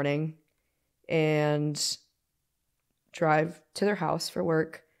one morning and drive to their house for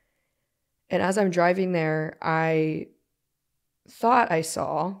work. And as I'm driving there, I thought I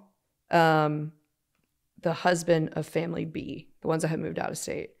saw the husband of family B, the ones that had moved out of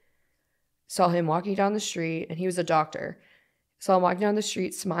state. saw him walking down the street, and he was a doctor. Saw him walking down the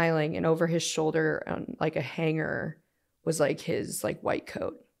street smiling, and over his shoulder on like a hanger was like his like white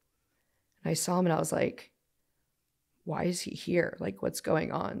coat. And I saw him and I was like, why is he here? Like, what's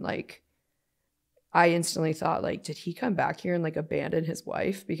going on? Like, I instantly thought, like, did he come back here and like abandon his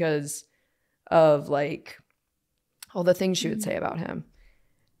wife because of like all the things she would say about him?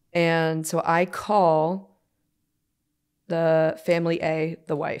 And so I call the family A,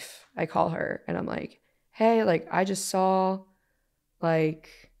 the wife. I call her and I'm like, hey, like, I just saw like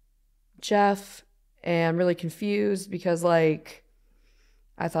Jeff and I'm really confused because like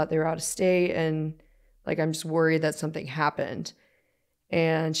I thought they were out of state and like I'm just worried that something happened.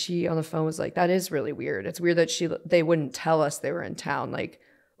 And she on the phone was like, that is really weird. It's weird that they wouldn't tell us they were in town. Like,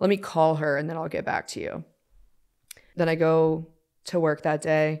 let me call her and then I'll get back to you. Then I go to work that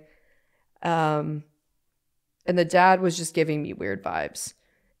day. And the dad was just giving me weird vibes.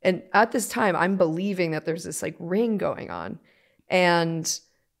 And at this time, I'm believing that there's this like ring going on. And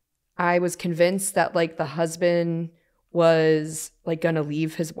I was convinced that like the husband was like gonna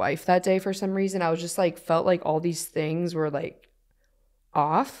leave his wife that day for some reason. I was just like, felt like all these things were like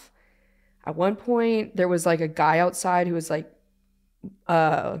off. At one point, there was like a guy outside who was like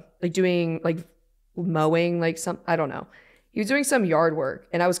doing like mowing, like some, I don't know. He was doing some yard work,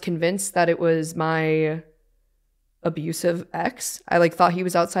 and I was convinced that it was my abusive ex. I like thought he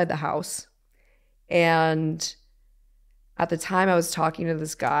was outside the house. And at the time I was talking to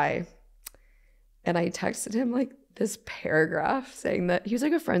this guy and I texted him like this paragraph saying that he was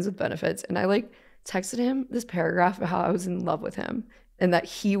like a friends with benefits. And I like texted him this paragraph about how I was in love with him and that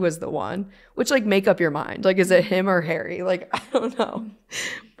he was the one, which like make up your mind. Like, is it him or Harry? Like, I don't know,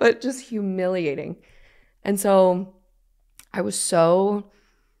 but just humiliating. And so I was so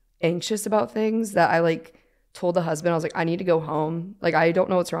anxious about things that I like told the husband, I was like, I need to go home. Like, I don't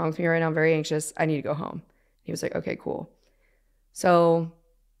know what's wrong with me right now. I'm very anxious. I need to go home. He was like, okay, cool. So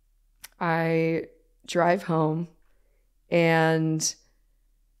I drive home and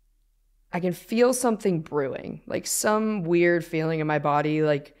I can feel something brewing, like some weird feeling in my body,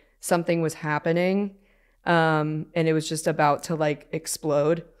 like something was happening. And it was just about to like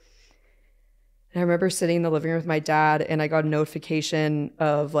explode. And I remember sitting in the living room with my dad and I got a notification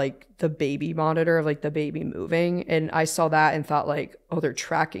of like the baby monitor of like the baby moving. And I saw that and thought like, oh, they're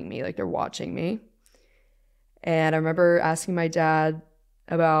tracking me, like they're watching me. And I remember asking my dad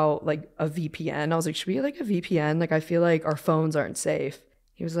about like a VPN. I was like, should we get like a VPN? Like, I feel like our phones aren't safe.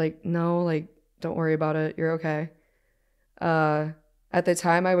 He was like, no, like, don't worry about it. You're okay. At the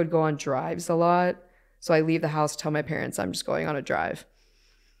time I would go on drives a lot. So I leave the house, tell my parents I'm just going on a drive.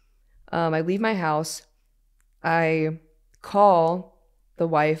 I leave my house. I call the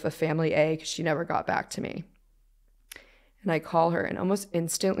wife of family A because she never got back to me. And I call her, and almost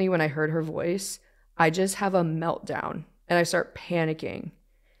instantly when I heard her voice, I just have a meltdown and I start panicking.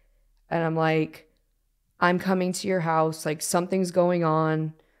 And I'm like, I'm coming to your house. Like, something's going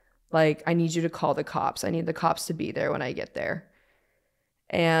on. Like, I need you to call the cops. I need the cops to be there when I get there.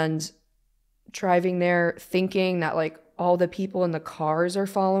 And driving there, thinking that like all the people in the cars are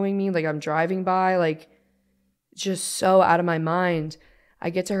following me, like I'm driving by, like just so out of my mind. I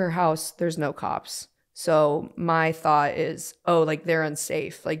get to her house, there's no cops. So my thought is, oh, like they're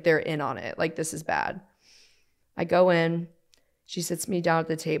unsafe, like they're in on it, like this is bad. I go in, she sits me down at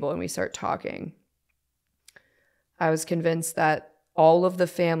the table and we start talking. I was convinced that all of the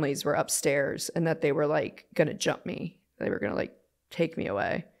families were upstairs and that they were like gonna jump me. They were gonna like take me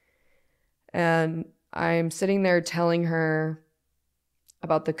away. And I'm sitting there telling her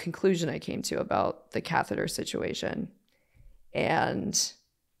about the conclusion I came to about the catheter situation and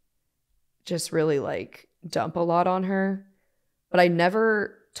just really like dump a lot on her. But I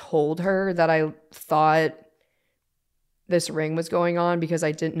never told her that I thought this ring was going on because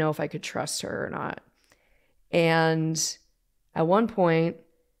I didn't know if I could trust her or not. And at one point,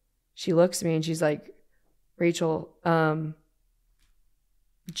 she looks at me and she's like, Rachel,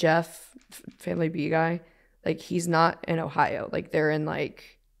 Jeff, family B guy, like he's not in Ohio. Like they're in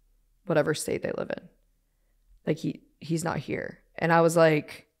like whatever state they live in. Like he's not here. And I was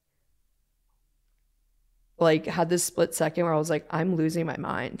like had this split second where I was like, I'm losing my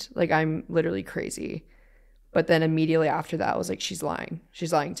mind. Like I'm literally crazy. But then immediately after that, I was like, she's lying.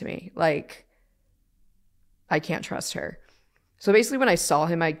 She's lying to me. Like I can't trust her. So basically when I saw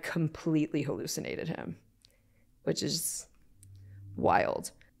him, I completely hallucinated him, which is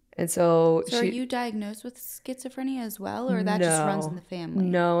wild. And so are you diagnosed with schizophrenia as well, or that no, just runs in the family?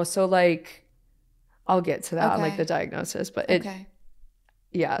 No. So like, I'll get to that Okay. like the diagnosis, but okay.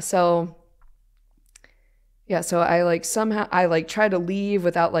 Yeah. So Yeah, so I like somehow I like try to leave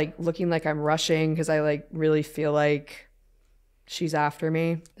without like looking like I'm rushing because I like really feel like she's after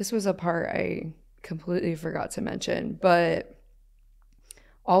me. This was a part I completely forgot to mention, but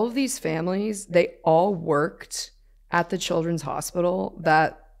all of these families, they all worked at the children's hospital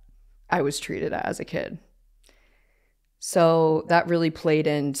that I was treated at as a kid. So that really played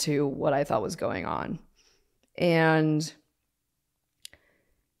into what I thought was going on. And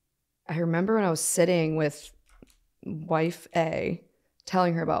I remember when I was sitting with wife A,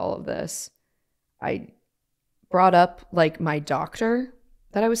 telling her about all of this, I brought up like my doctor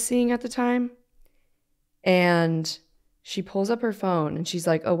that I was seeing at the time. And she pulls up her phone and she's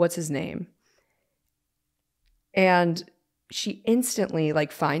like, "Oh, what's his name?" And she instantly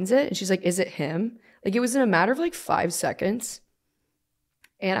like finds it and she's like, "Is it him?" Like it was in a matter of like 5 seconds.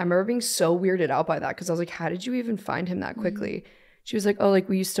 And I remember being so weirded out by that because I was like, "How did you even find him that quickly?" She was like, "Oh, like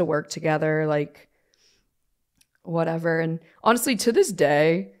we used to work together, like whatever." And honestly, to this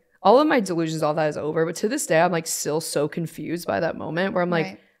day, all of my delusions, all that is over. But to this day, I'm like still so confused by that moment where I'm like,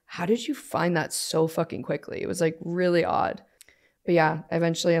 Right. how did you find that so fucking quickly? It was like really odd. But yeah,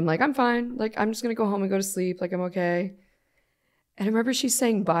 eventually I'm like, I'm fine. Like, I'm just going to go home and go to sleep. Like, I'm okay. And I remember she's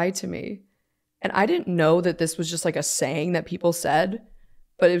saying bye to me. And I didn't know that this was just like a saying that people said,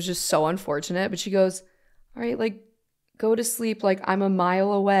 but it was just so unfortunate. But she goes, "All right, like, go to sleep. Like, I'm a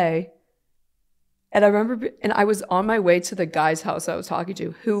mile away." And I remember, and I was on my way to the guy's house I was talking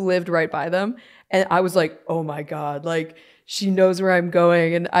to who lived right by them. And I was like, oh my God, like, she knows where I'm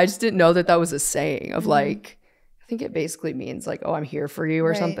going. And I just didn't know that that was a saying of like, I think it basically means like, "Oh, I'm here for you," or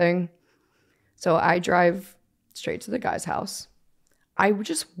Right. something. So I drive straight to the guy's house. I would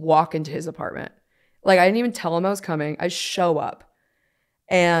just walk into his apartment. Like, I didn't even tell him I was coming. I show up.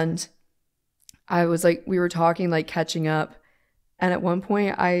 And I was like, we were talking, like catching up. And at one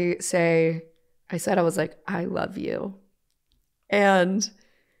point I said, I was like, "I love you." And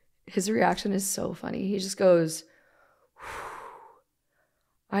his reaction is so funny. He just goes,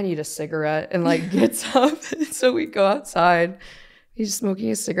 "I need a cigarette," and like gets up. So we go outside. He's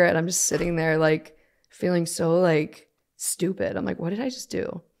smoking a cigarette. I'm just sitting there like feeling so like stupid. I'm like, what did I just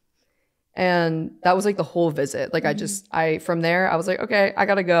do? And that was like the whole visit. Like I from there, I was like, okay, I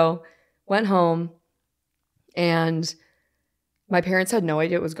gotta go. Went home and my parents had no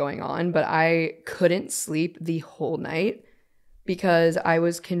idea what was going on, but I couldn't sleep the whole night because I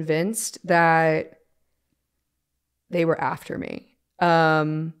was convinced that they were after me.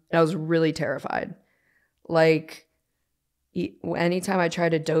 And I was really terrified. Like anytime I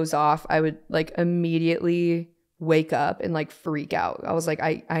tried to doze off, I would like immediately wake up and like freak out. I was like,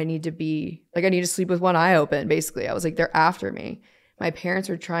 I need to be like, I need to sleep with one eye open, basically. I was like, they're after me. My parents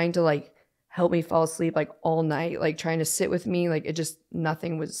were trying to like help me fall asleep like all night, like trying to sit with me. Like it just,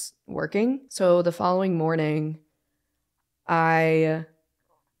 nothing was working. So the following morning,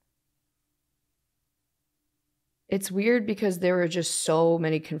 it's weird because there were just so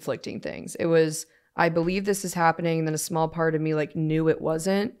many conflicting things. It was, I believe this is happening, and then a small part of me like knew it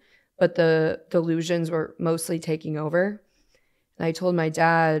wasn't, but the delusions were mostly taking over. And I told my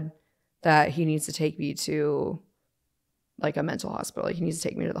dad that he needs to take me to like a mental hospital. Like he needs to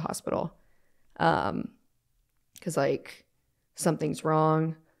take me to the hospital. Cause like something's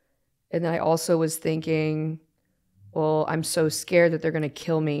wrong. And then I also was thinking, well, I'm so scared that they're going to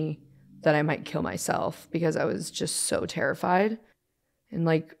kill me that I might kill myself because I was just so terrified. And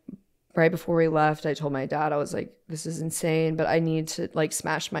like right before we left, I told my dad, I was like, this is insane, but I need to like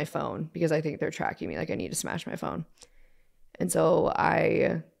smash my phone because I think they're tracking me. Like I need to smash my phone. And so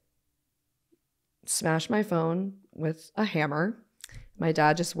I smashed my phone with a hammer. My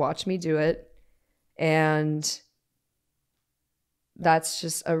dad just watched me do it. And that's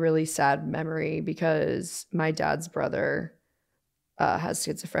just a really sad memory because my dad's brother has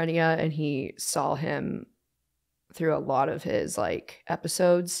schizophrenia and he saw him through a lot of his like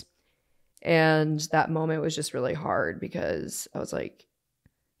episodes. And that moment was just really hard because I was like,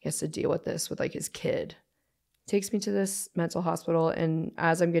 he has to deal with this with like his kid. Takes me to this mental hospital, and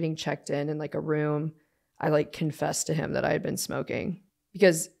as I'm getting checked in like a room, I like confessed to him that I had been smoking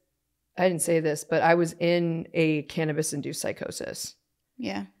because I didn't say this, but I was in a cannabis-induced psychosis.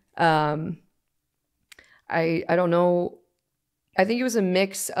 Yeah. I don't know. I think it was a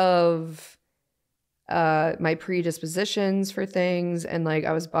mix of my predispositions for things, and like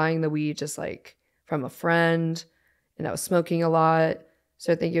I was buying the weed just like from a friend, and I was smoking a lot.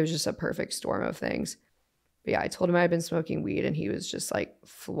 So I think it was just a perfect storm of things. But yeah, I told him I had been smoking weed, and he was just like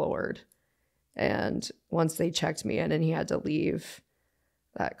floored. And once they checked me in and he had to leave,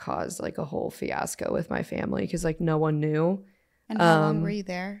 that caused like a whole fiasco with my family because like no one knew. And how long were you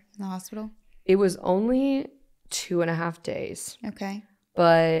there in the hospital? It was only 2.5 days. Okay.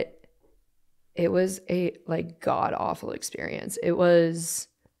 But it was a like god awful experience.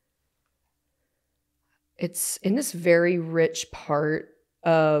 It's in this very rich part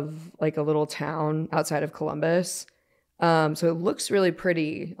of like a little town outside of Columbus. So it looks really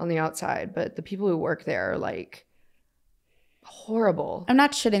pretty on the outside, but the people who work there are like horrible. I'm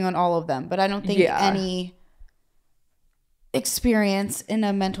not shitting on all of them, but I don't think any experience in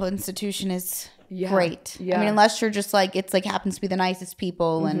a mental institution is great. I mean, unless you're just like, it's like happens to be the nicest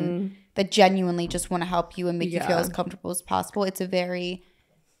people and that genuinely just want to help you and make you feel as comfortable as possible. It's a very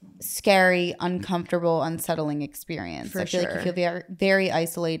scary, uncomfortable, unsettling experience. I feel like you feel very, very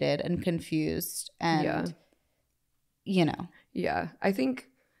isolated and confused and, you know. Yeah. I think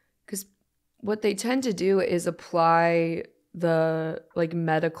because what they tend to do is apply the like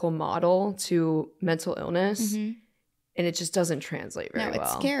medical model to mental illness and it just doesn't translate very well.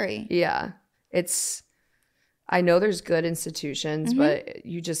 It's scary. Yeah. I know there's good institutions, but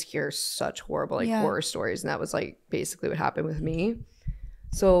you just hear such horrible like horror stories, and that was like basically what happened with me.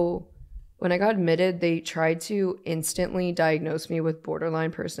 So when I got admitted, they tried to instantly diagnose me with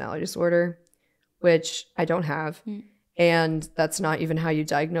borderline personality disorder, which I don't have. And that's not even how you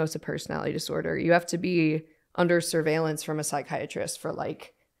diagnose a personality disorder. You have to be under surveillance from a psychiatrist for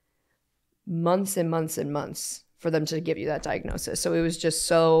like months and months and months for them to give you that diagnosis. So it was just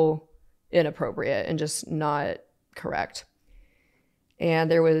so inappropriate and just not correct.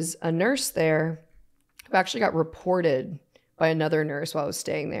 And there was a nurse there who actually got reported by another nurse while I was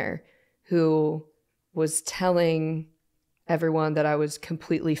staying there, who was telling everyone that I was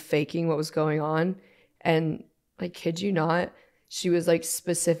completely faking what was going on. And like, kid you not, she was like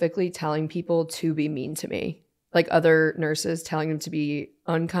specifically telling people to be mean to me. Like other nurses telling them to be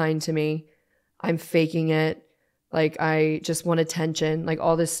unkind to me. I'm faking it. Like, I just want attention, like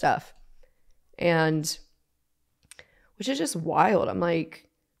all this stuff. And which is just wild. I'm like,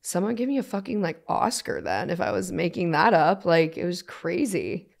 someone give me a fucking like Oscar then if I was making that up. Like, it was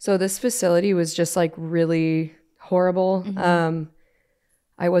crazy. So this facility was just like really horrible.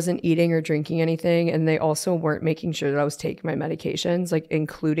 I wasn't eating or drinking anything, and they also weren't making sure that I was taking my medications, like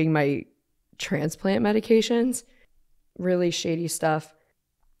including my transplant medications. Really shady stuff.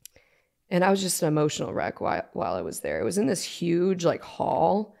 And I was just an emotional wreck while I was there. It was in this huge like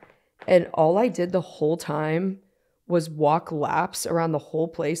hall, and all I did the whole time was walk laps around the whole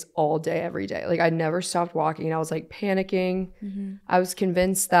place all day, every day. Like, I never stopped walking, and I was like panicking. I was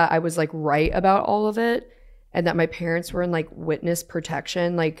convinced that I was like right about all of it and that my parents were in like witness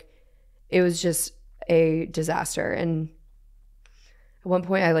protection. Like, it was just a disaster. And at one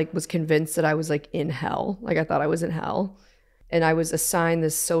point I like was convinced that I was like in hell. Like, I thought I was in hell. And I was assigned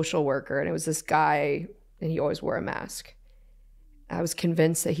this social worker, and it was this guy, and he always wore a mask. I was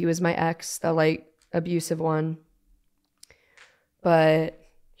convinced that he was my ex, the like abusive one. But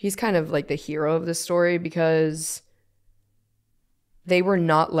he's kind of like the hero of the story because they were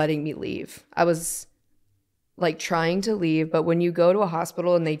not letting me leave. I was like trying to leave, but when you go to a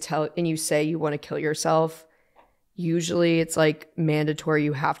hospital and you say you want to kill yourself, usually it's like mandatory.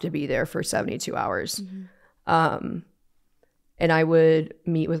 You have to be there for 72 hours. And I would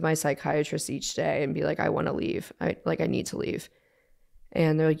meet with my psychiatrist each day and be like, I want to leave. I need to leave.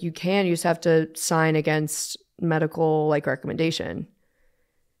 And they're like, you just have to sign against medical like recommendation.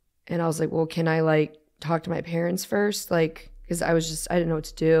 And I was like, well, can I like talk to my parents first? Like, because I didn't know what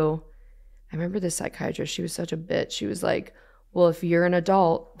to do. I remember this psychiatrist, she was such a bitch. She was like, well, if you're an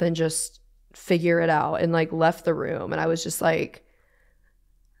adult, then just figure it out, and like left the room. And I was just like,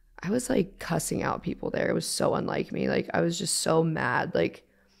 I was like cussing out people there. It was so unlike me. Like, I was just so mad. Like,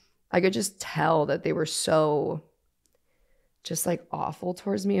 I could just tell that they were so just like awful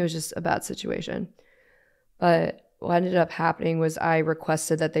towards me. It was just a bad situation. But what ended up happening was I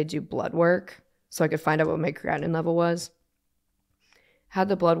requested that they do blood work so I could find out what my creatinine level was. Had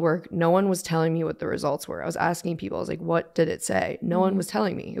the blood work. No one was telling me what the results were. I was asking people. I was like, what did it say? No one was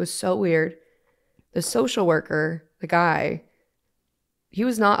telling me. It was so weird. The social worker, the guy, he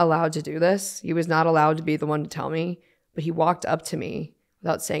was not allowed to do this. He was not allowed to be the one to tell me. But he walked up to me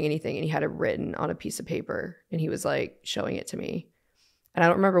without saying anything, and he had it written on a piece of paper, and he was like showing it to me. And I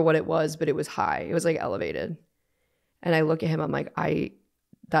don't remember what it was, but it was high. It was like elevated. And I look at him, I'm like,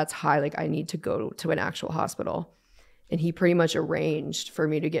 that's high. Like, I need to go to an actual hospital. And he pretty much arranged for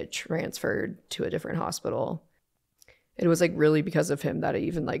me to get transferred to a different hospital. It was like really because of him that I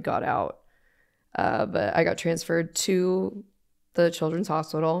even like got out. But I got transferred to the children's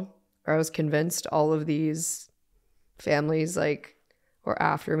hospital, where I was convinced all of these families like were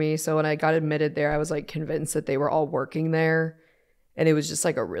after me. So when I got admitted there, I was like convinced that they were all working there. And it was just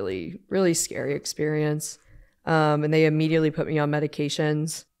like a really, really scary experience. And they immediately put me on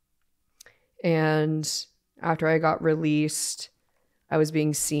medications. And after I got released, I was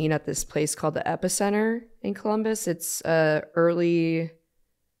being seen at this place called the Epicenter in Columbus. It's a early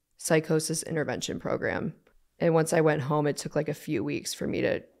psychosis intervention program. And once I went home, it took like a few weeks for me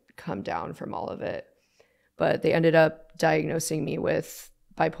to come down from all of it. But they ended up diagnosing me with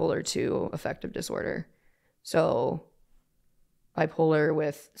bipolar 2 affective disorder. So bipolar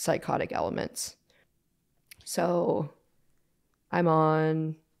with psychotic elements. So I'm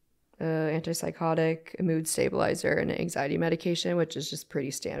on antipsychotic, a mood stabilizer, and an anxiety medication, which is just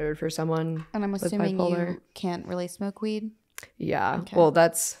pretty standard for someone. And I'm with assuming bipolar. you can't really smoke weed? Yeah. Okay. Well,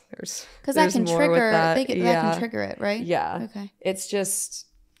 there's because that can more trigger with that. that can trigger it, right? Yeah. Okay. It's just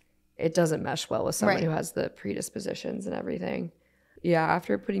it doesn't mesh well with someone Right. who has the predispositions and everything. Yeah,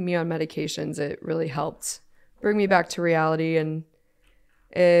 after putting me on medications, it really helped bring me back to reality, and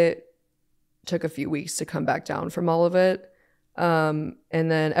it took a few weeks to come back down from all of it. And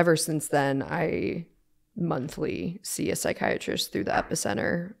then ever since then, I monthly see a psychiatrist through the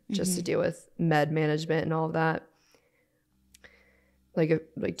Epicenter just to deal with med management and all of that.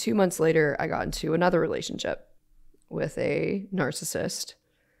 Like 2 months later, I got into another relationship with a narcissist.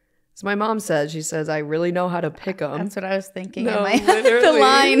 So my mom says, she says, I really know how to pick them. That's what I was thinking. No, in my literally. the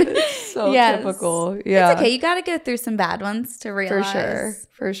line. It's so Yes. typical. Yeah. It's okay. You got to go through some bad ones to realize.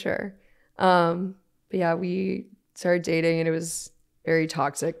 For sure. But yeah, we started dating and it was very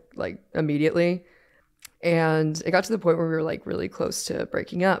toxic, like immediately. And it got to the point where we were like really close to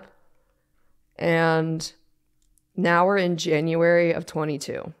breaking up. And now we're in January of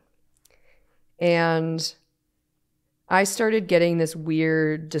 22. And I started getting this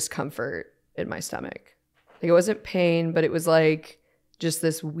weird discomfort in my stomach. Like it wasn't pain, but it was like just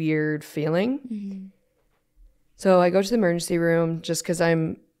this weird feeling. Mm-hmm. So I go to the emergency room just because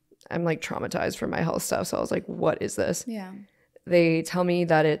I'm like traumatized from my health stuff. So I was like, what is this? Yeah. They tell me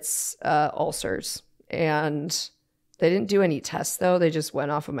that it's ulcers. And they didn't do any tests though. They just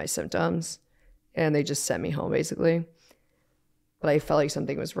went off of my symptoms and they just sent me home basically. But I felt like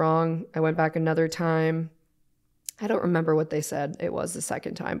something was wrong. I went back another time. I don't remember what they said it was the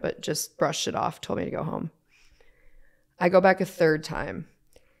second time, but just brushed it off, told me to go home. I go back a third time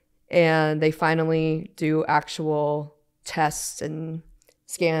and they finally do actual tests and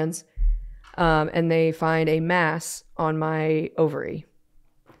scans. And they find a mass on my ovary.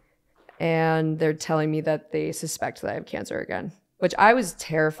 And they're telling me that they suspect that I have cancer again, which I was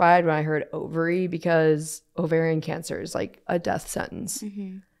terrified when I heard ovary because ovarian cancer is like a death sentence.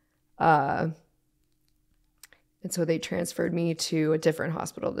 Mm-hmm. And so they transferred me to a different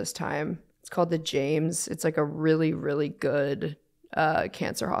hospital this time. It's called the James. It's like a really, really good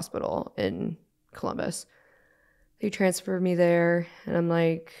cancer hospital in Columbus. They transferred me there, and I'm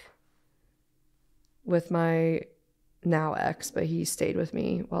like with my now ex, but he stayed with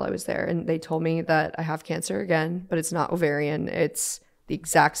me while I was there. And they told me that I have cancer again, but it's not ovarian. It's the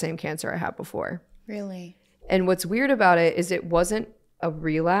exact same cancer I had before. Really? And what's weird about it is it wasn't a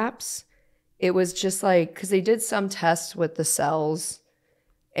relapse. It was just like, because they did some tests with the cells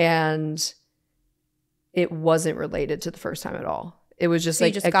and it wasn't related to the first time at all. It was just so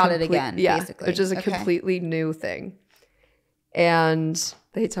like you just got it again, yeah, basically. It's just a Okay. completely new thing. And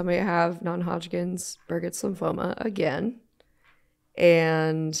they tell me I have non-Hodgkin's Burkitt's lymphoma again.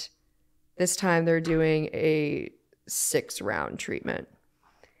 And this time they're doing a 6-round treatment.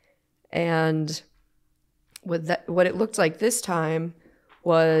 And what it looked like this time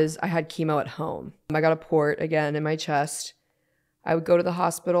was I had chemo at home. I got a port again in my chest. I would go to the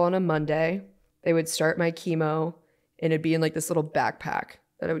hospital on a Monday. They would start my chemo and it'd be in like this little backpack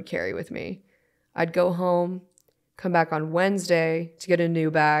that I would carry with me. I'd go home, come back on Wednesday to get a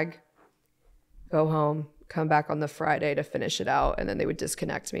new bag, go home, come back on the Friday to finish it out, and then they would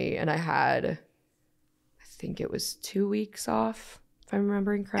disconnect me. And I had, I think it was 2 weeks off, if I'm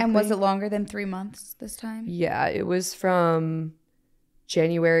remembering correctly. And was it longer than 3 months this time? Yeah, it was from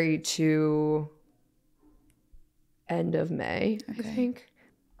January to end of May, I think.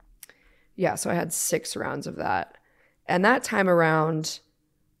 Yeah, so I had 6 rounds of that. And that time around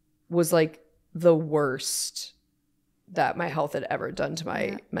was like the worst that my health had ever done to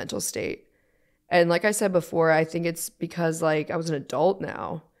my mental state. And like I said before, I think it's because like I was an adult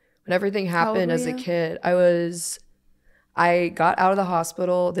now. When everything happened as a kid, I got out of the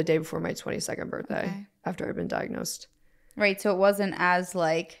hospital the day before my 22nd birthday after I'd been diagnosed. Right, so it wasn't as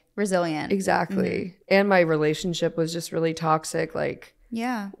like resilient. Exactly. Mm-hmm. And my relationship was just really toxic. Like,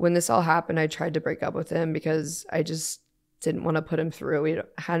 yeah. When this all happened, I tried to break up with him because I just didn't want to put him through. We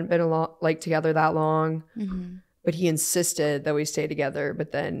hadn't been together that long. Mm-hmm. but he insisted that we stay together.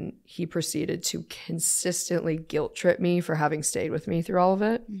 But then he proceeded to consistently guilt trip me for having stayed with me through all of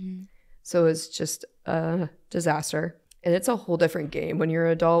it. Mm-hmm. So it was just a disaster. And it's a whole different game when you're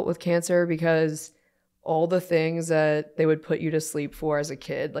an adult with cancer, because all the things that they would put you to sleep for as a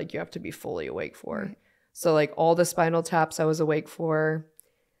kid, like you have to be fully awake for. Right. So like all the spinal taps I was awake for,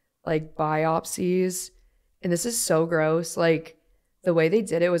 like biopsies. And this is so gross. Like the way they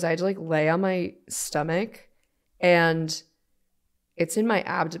did it was I had to like lay on my stomach, and it's in my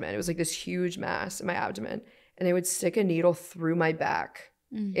abdomen. It was like this huge mass in my abdomen. And they would stick a needle through my back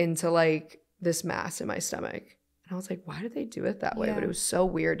into like this mass in my stomach. And I was like, why did they do it that way? Yeah. But it was so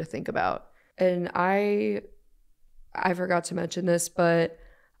weird to think about. And I forgot to mention this, but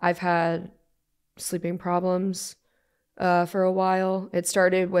I've had sleeping problems for a while. It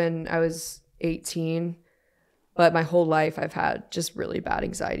started when I was 18, but my whole life I've had just really bad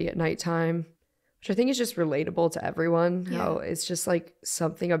anxiety at nighttime, which I think is just relatable to everyone. Yeah. How it's just like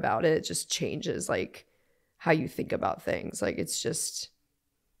something about it just changes like how you think about things. Like it's just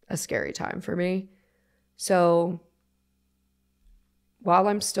a scary time for me. So while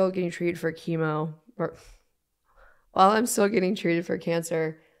I'm still getting treated for chemo, or while I'm still getting treated for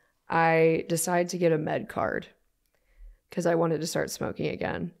cancer, I decided to get a med card because I wanted to start smoking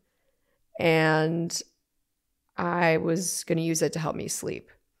again. And I was going to use it to help me sleep,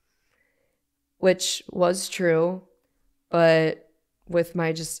 which was true. But with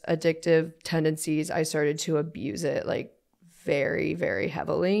my just addictive tendencies, I started to abuse it like very, very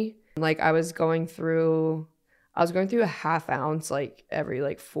heavily. Like I was going through a half ounce like every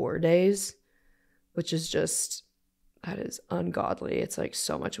like 4 days, which is just, that is ungodly. It's like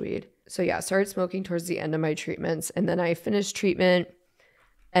so much weed. So yeah, I started smoking towards the end of my treatments, and then I finished treatment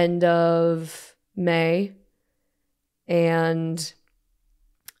end of May. And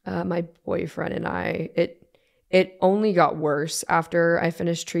my boyfriend and I, it only got worse after I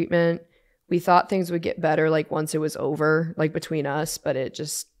finished treatment. We thought things would get better like once it was over, like between us, but it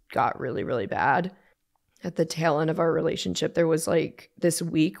just got really, really bad. At the tail end of our relationship, there was like this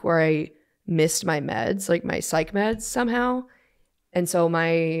week where I missed my meds, like my psych meds somehow. And so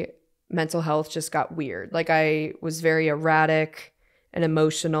my mental health just got weird. Like I was very erratic and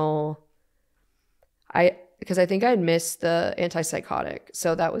emotional. Because I think I had missed the antipsychotic.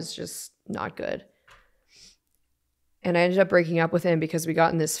 So that was just not good. And I ended up breaking up with him because we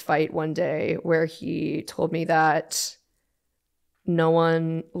got in this fight one day where he told me that no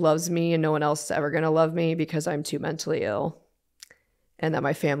one loves me and no one else is ever going to love me because I'm too mentally ill. And that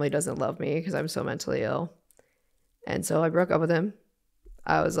my family doesn't love me because I'm so mentally ill. And so I broke up with him.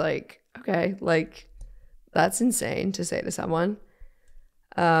 I was like, okay, like that's insane to say to someone.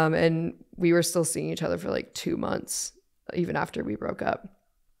 And we were still seeing each other for like 2 months, even after we broke up.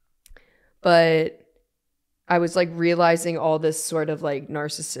 But I was like realizing all this sort of like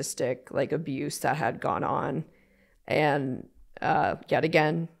narcissistic like abuse that had gone on. And yet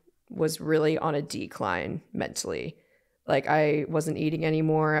again, was really on a decline mentally. Like I wasn't eating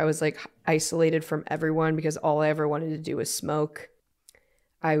anymore. I was like isolated from everyone because all I ever wanted to do was smoke.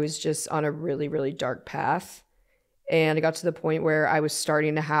 I was just on a really, really dark path. And it got to the point where I was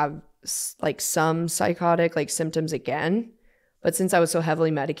starting to have like some psychotic like symptoms again. But since I was so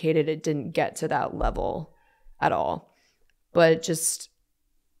heavily medicated, it didn't get to that level at all. But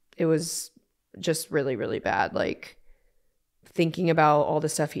it was just really, really bad. Like thinking about all the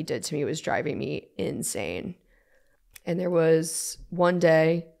stuff he did to me was driving me insane. And there was one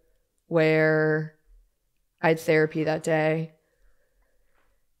day where I had therapy that day,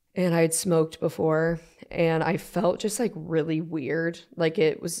 and I had smoked before, and I felt just like really weird. Like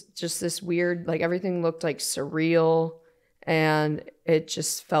it was just this weird, like everything looked like surreal, and it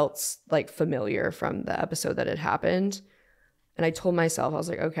just felt like familiar from the episode that had happened. And I told myself, I was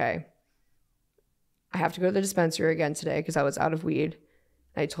like, okay, I have to go to the dispensary again today because I was out of weed.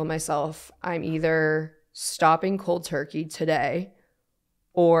 And I told myself, I'm either stopping cold turkey today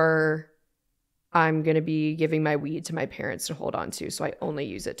or I'm going to be giving my weed to my parents to hold on to. So I only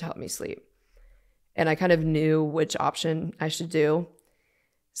use it to help me sleep. And I kind of knew which option I should do.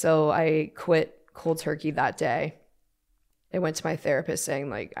 So I quit cold turkey that day. I went to my therapist saying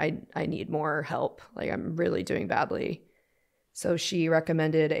like, I need more help. Like I'm really doing badly. So she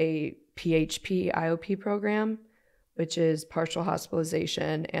recommended a PHP IOP program, which is partial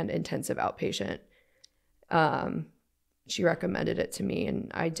hospitalization and intensive outpatient. She recommended it to me, and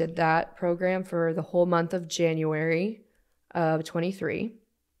I did that program for the whole month of January of 23.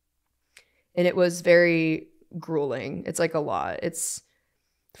 And it was very grueling. It's like a lot. It's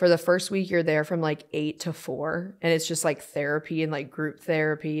for the first week you're there from like 8 to 4, and it's just like therapy and like group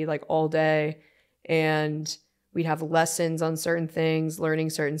therapy like all day. And we'd have lessons on certain things, learning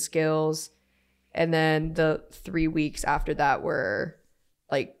certain skills. And then the 3 weeks after that were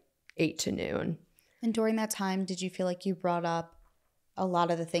like 8 to noon. And during that time, did you feel like you brought up a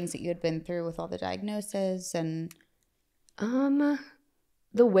lot of the things that you had been through with all the diagnoses and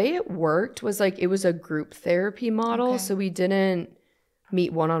the way it worked was like it was a group therapy model, Okay. so we didn't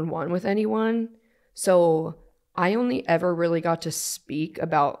meet one-on-one with anyone. So I only ever really got to speak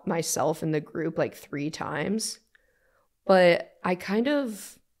about myself in the group like 3 times. But I kind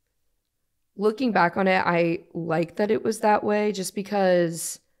of, looking back on it, I like that it was that way just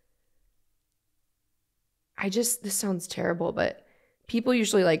because this sounds terrible, but people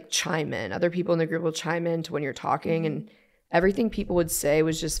usually like chime in. Other people in the group will chime in to when you're talking, and everything people would say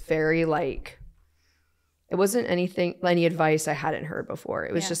was just very like, it wasn't any advice I hadn't heard before.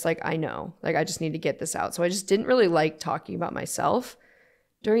 It was just like, I know, like I just need to get this out. So I just didn't really like talking about myself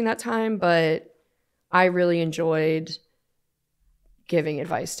during that time, but I really enjoyed giving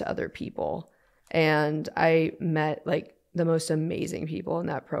advice to other people. And I met like the most amazing people in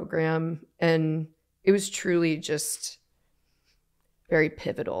that program. And it was truly just very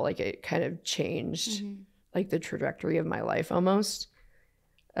pivotal. Like it kind of changed like the trajectory of my life almost.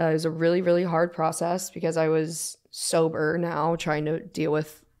 It was a really, really hard process because I was sober now trying to deal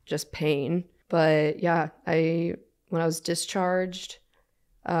with just pain. But yeah, when I was discharged,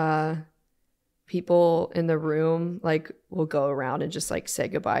 people in the room like will go around and just like say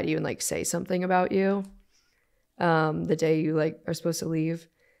goodbye to you and like say something about you the day you like are supposed to leave.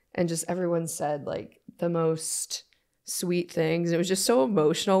 And just everyone said like the most sweet things. It was just so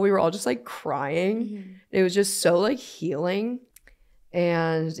emotional. We were all just like crying. It was just so like healing.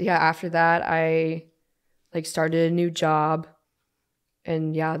 And yeah, after that, I like started a new job.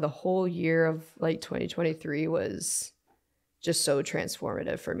 And yeah, the whole year of like 2023 was just so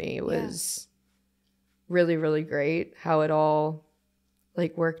transformative for me. It was really, really great how it all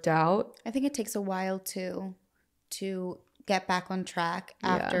like worked out. I think it takes a while to get back on track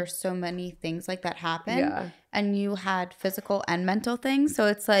after so many things like that happen. Yeah. And you had physical and mental things. So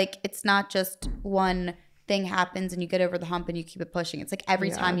it's like, it's not just one thing happens and you get over the hump and you keep it pushing. It's like every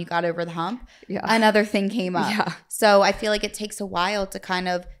time you got over the hump, another thing came up. Yeah. So I feel like it takes a while to kind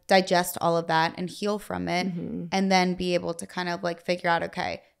of digest all of that and heal from it and then be able to kind of like figure out,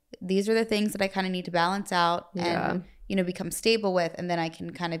 okay, these are the things that I kind of need to balance out and, you know, become stable with. And then I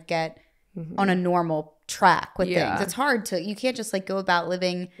can kind of get on a normal track with things. It's hard to, you can't just like go about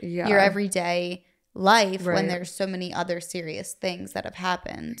living your everyday life when there's so many other serious things that have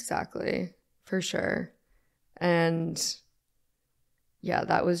happened. Exactly. For sure. And yeah,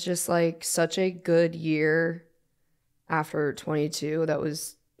 that was just like such a good year after 22.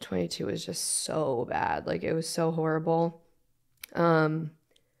 22 was just so bad. Like it was so horrible.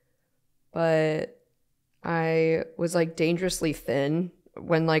 But I was like dangerously thin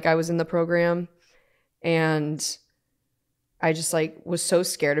when like I was in the program, and I just like was so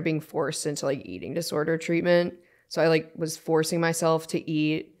scared of being forced into like eating disorder treatment. So I like was forcing myself to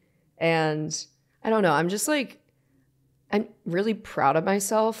eat, and I don't know, I'm just like, I'm really proud of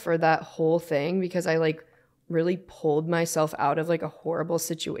myself for that whole thing because I like really pulled myself out of like a horrible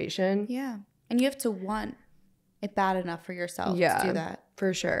situation. Yeah. And you have to want it bad enough for yourself to do that.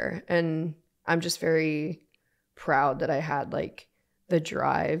 For sure. And I'm just very proud that I had like the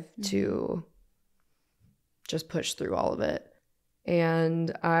drive to just push through all of it.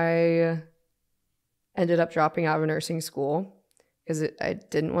 And I ended up dropping out of nursing school because I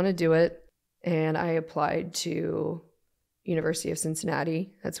didn't want to do it. And I applied to University of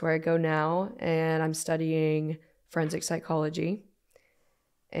Cincinnati. That's where I go now. And I'm studying forensic psychology.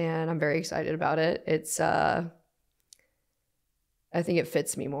 And I'm very excited about it. It's, I think it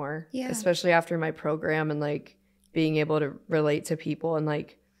fits me more, especially after my program and like being able to relate to people and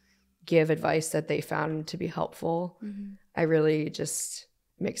like give advice that they found to be helpful. I really just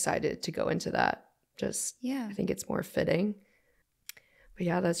am excited to go into that. I think it's more fitting. But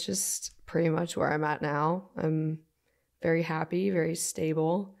yeah, that's just pretty much where I'm at now. I'm very happy, very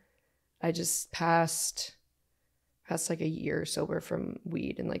stable. I just passed like a year sober from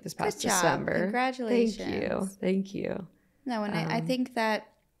weed in like this past December. Congratulations. Thank you. No, and I think that,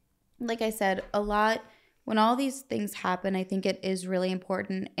 like I said, a lot, when all these things happen, I think it is really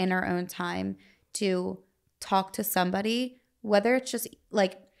important in our own time to talk to somebody, whether it's just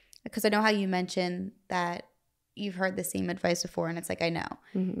like, because I know how you mentioned that you've heard the same advice before, and it's like, I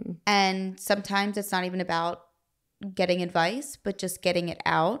know. And sometimes it's not even about getting advice, but just getting it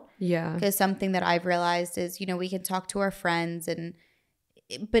out. Yeah. Because something that I've realized is, you know, we can talk to our friends,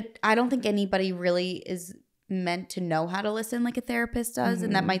 but I don't think anybody really is meant to know how to listen like a therapist does.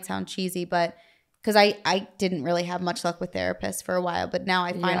 And that might sound cheesy, but because I didn't really have much luck with therapists for a while, but now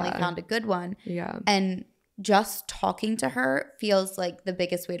I finally found a good one. Yeah. And just talking to her feels like the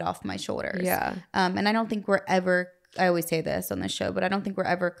biggest weight off my shoulders. Yeah. And I don't think we're ever, I always say this on the show, but I don't think we're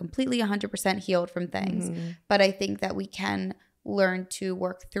ever completely 100% healed from things. But I think that we can learn to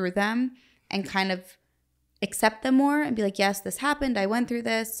work through them and kind of accept them more and be like, yes, this happened. I went through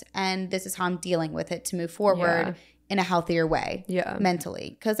this and this is how I'm dealing with it to move forward in a healthier way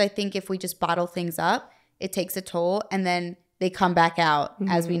mentally. Because I think if we just bottle things up, it takes a toll and then they come back out,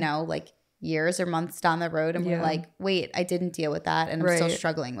 as we know, like years or months down the road and we're like, wait, I didn't deal with that and I'm still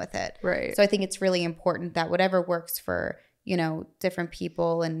struggling with it. Right. So I think it's really important that whatever works for, you know, different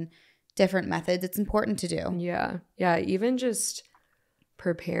people and different methods, it's important to do. Yeah. Yeah. Even just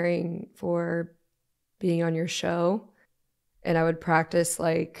preparing for being on your show, and I would practice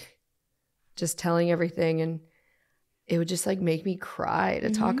like just telling everything, and it would just like make me cry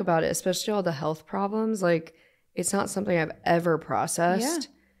to talk about it, especially all the health problems. Like it's not something I've ever processed.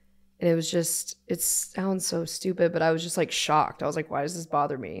 And it was just, it sounds so stupid, but I was just like shocked. I was like, why does this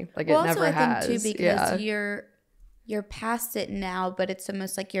bother me? Like it never has. Think too, because you're past it now, but it's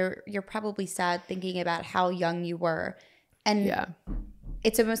almost like you're probably sad thinking about how young you were. And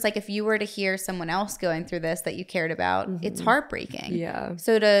it's almost like if you were to hear someone else going through this that you cared about, it's heartbreaking. Yeah.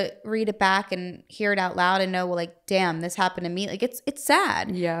 So to read it back and hear it out loud and know, well, like, damn, this happened to me. Like it's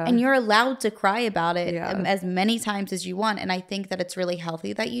sad. Yeah. And you're allowed to cry about it as many times as you want. And I think that it's really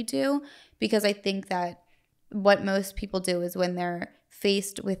healthy that you do, because I think that what most people do is when they're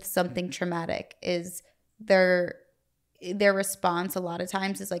faced with something traumatic is their response a lot of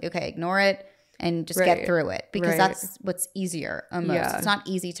times is like, okay, ignore it and just get through it, because that's what's easier almost. Yeah. It's not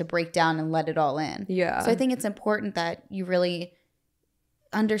easy to break down and let it all in. Yeah. So I think it's important that you really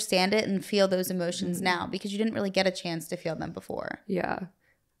understand it and feel those emotions now, because you didn't really get a chance to feel them before. Yeah.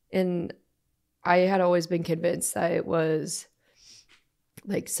 And I had always been convinced that it was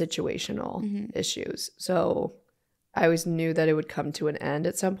like situational issues. So I always knew that it would come to an end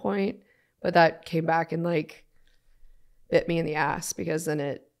at some point, but that came back and like bit me in the ass, because then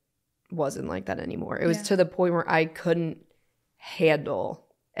it wasn't like that anymore. It was to the point where I couldn't handle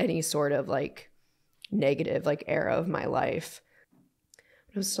any sort of like negative like era of my life.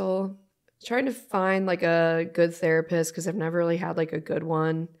 I'm still trying to find like a good therapist, because I've never really had like a good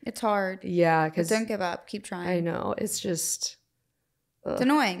one. It's hard. Yeah, because don't give up. Keep trying. I know. It's just it's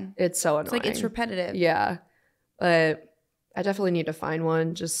annoying. It's so annoying. It's like it's repetitive. Yeah, but I definitely need to find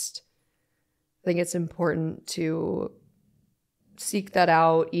one. Just I think it's important to seek that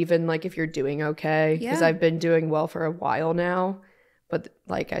out, even like if you're doing okay, because I've been doing well for a while now, but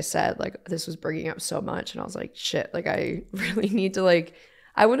like I said, like this was bringing up so much, and I was like, shit, like I really need to like,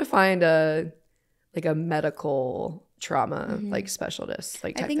 I want to find a medical trauma like specialist,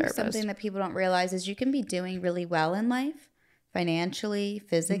 like type I think therapist. Something that people don't realize is you can be doing really well in life, financially,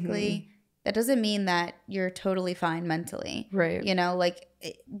 physically. That doesn't mean that you're totally fine mentally. Right. You know, like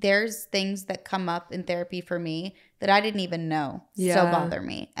there's things that come up in therapy for me that I didn't even know so bother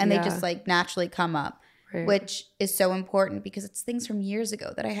me. And they just like naturally come up, which is so important, because it's things from years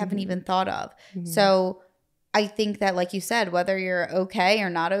ago that I haven't even thought of. So I think that, like you said, whether you're okay or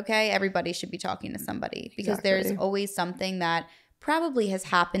not okay, everybody should be talking to somebody, because there's always something that probably has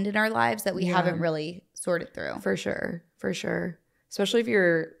happened in our lives that we haven't really sorted through. For sure. For sure. Especially if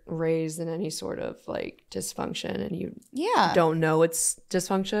you're raised in any sort of like dysfunction and you don't know it's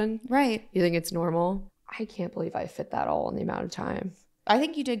dysfunction. Right. You think it's normal. I can't believe I fit that all in the amount of time. I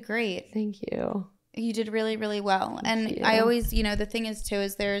think you did great. Thank you. You did really, really well. Thank you. I always, you know, the thing is too,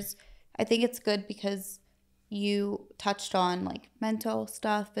 is I think it's good because you touched on like mental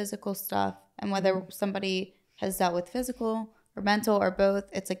stuff, physical stuff, and whether somebody has dealt with physical or mental or both,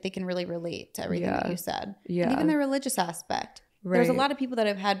 it's like they can really relate to everything that you said. Yeah. And even the religious aspect. Right. There's a lot of people that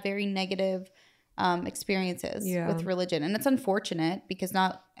have had very negative experiences with religion. And it's unfortunate, because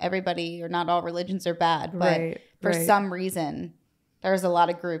not everybody or not all religions are bad. But for some reason, there's a lot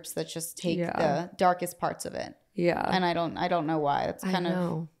of groups that just take the darkest parts of it. Yeah. And I don't know why. It's kind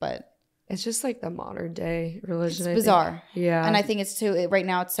of, but it's just like the modern day religion. It's bizarre. Yeah. And I think it's too, right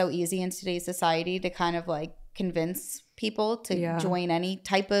now it's so easy in today's society to kind of like convince people to join any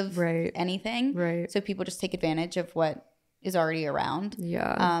type of anything. Right. So people just take advantage of what is already around.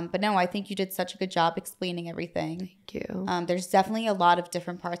 Yeah. But no, I think you did such a good job explaining everything. Thank you. There's definitely a lot of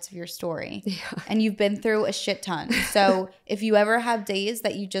different parts of your story. Yeah. And you've been through a shit ton. So if you ever have days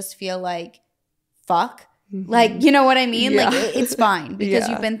that you just feel like, fuck, like, you know what I mean? Like it's fine, because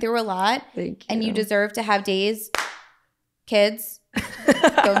you've been through a lot. Thank you. And you deserve to have days, kids,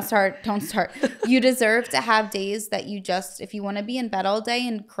 Don't start. Don't start. You deserve to have days that you just, if you want to be in bed all day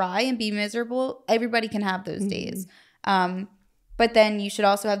and cry and be miserable, everybody can have those days. But then you should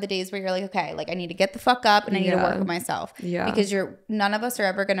also have the days where you're like, okay, like I need to get the fuck up and I need to work on myself. Yeah. Because none of us are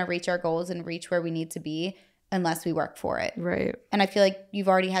ever going to reach our goals and reach where we need to be unless we work for it. Right. And I feel like you've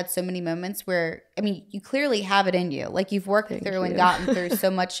already had so many moments where, I mean, you clearly have it in you. Like you've worked through and gotten through so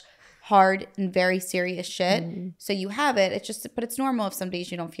much hard and very serious shit. So you have it. It's just, but it's normal if some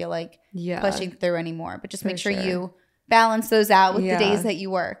days you don't feel like pushing through anymore. But just make sure you balance those out with the days that you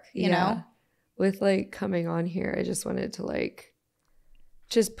work, you know? With like coming on here, I just wanted to like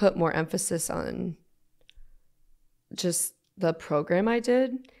just put more emphasis on just the program I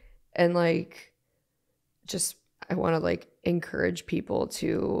did, and like just I want to like encourage people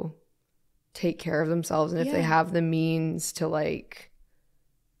to take care of themselves, and if they have the means to like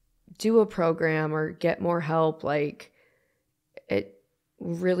do a program or get more help, like it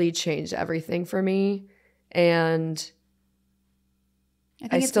really changed everything for me. And I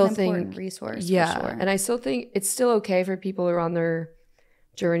think it's an important resource. For sure. And I still think it's still okay for people who are on their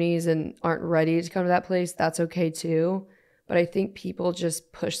journeys and aren't ready to come to that place. That's okay too. But I think people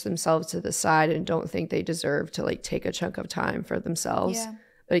just push themselves to the side and don't think they deserve to like take a chunk of time for themselves. Yeah.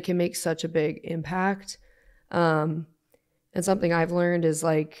 But it can make such a big impact. And something I've learned is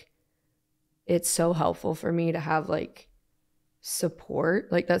like, it's so helpful for me to have like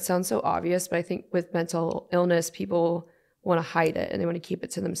support. Like that sounds so obvious, but I think with mental illness, people want to hide it and they want to keep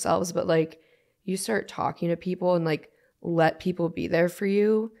it to themselves. But like you start talking to people and like let people be there for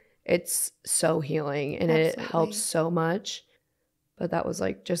you, it's so healing and it helps so much. But that was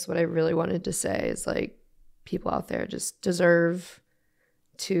like just what I really wanted to say is like people out there just deserve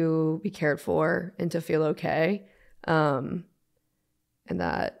to be cared for and to feel okay. And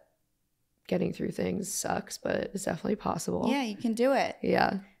that getting through things sucks, but it's definitely possible. Yeah, you can do it.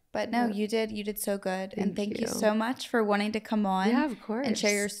 Yeah. But no, you did so good. And thank you so much for wanting to come on. Yeah, of course. And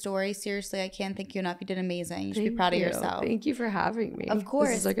share your story. Seriously, I can't thank you enough. You did amazing. You should be proud of yourself. Thank you for having me. Of course.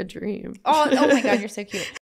 This is like a dream. Oh my God, you're so cute.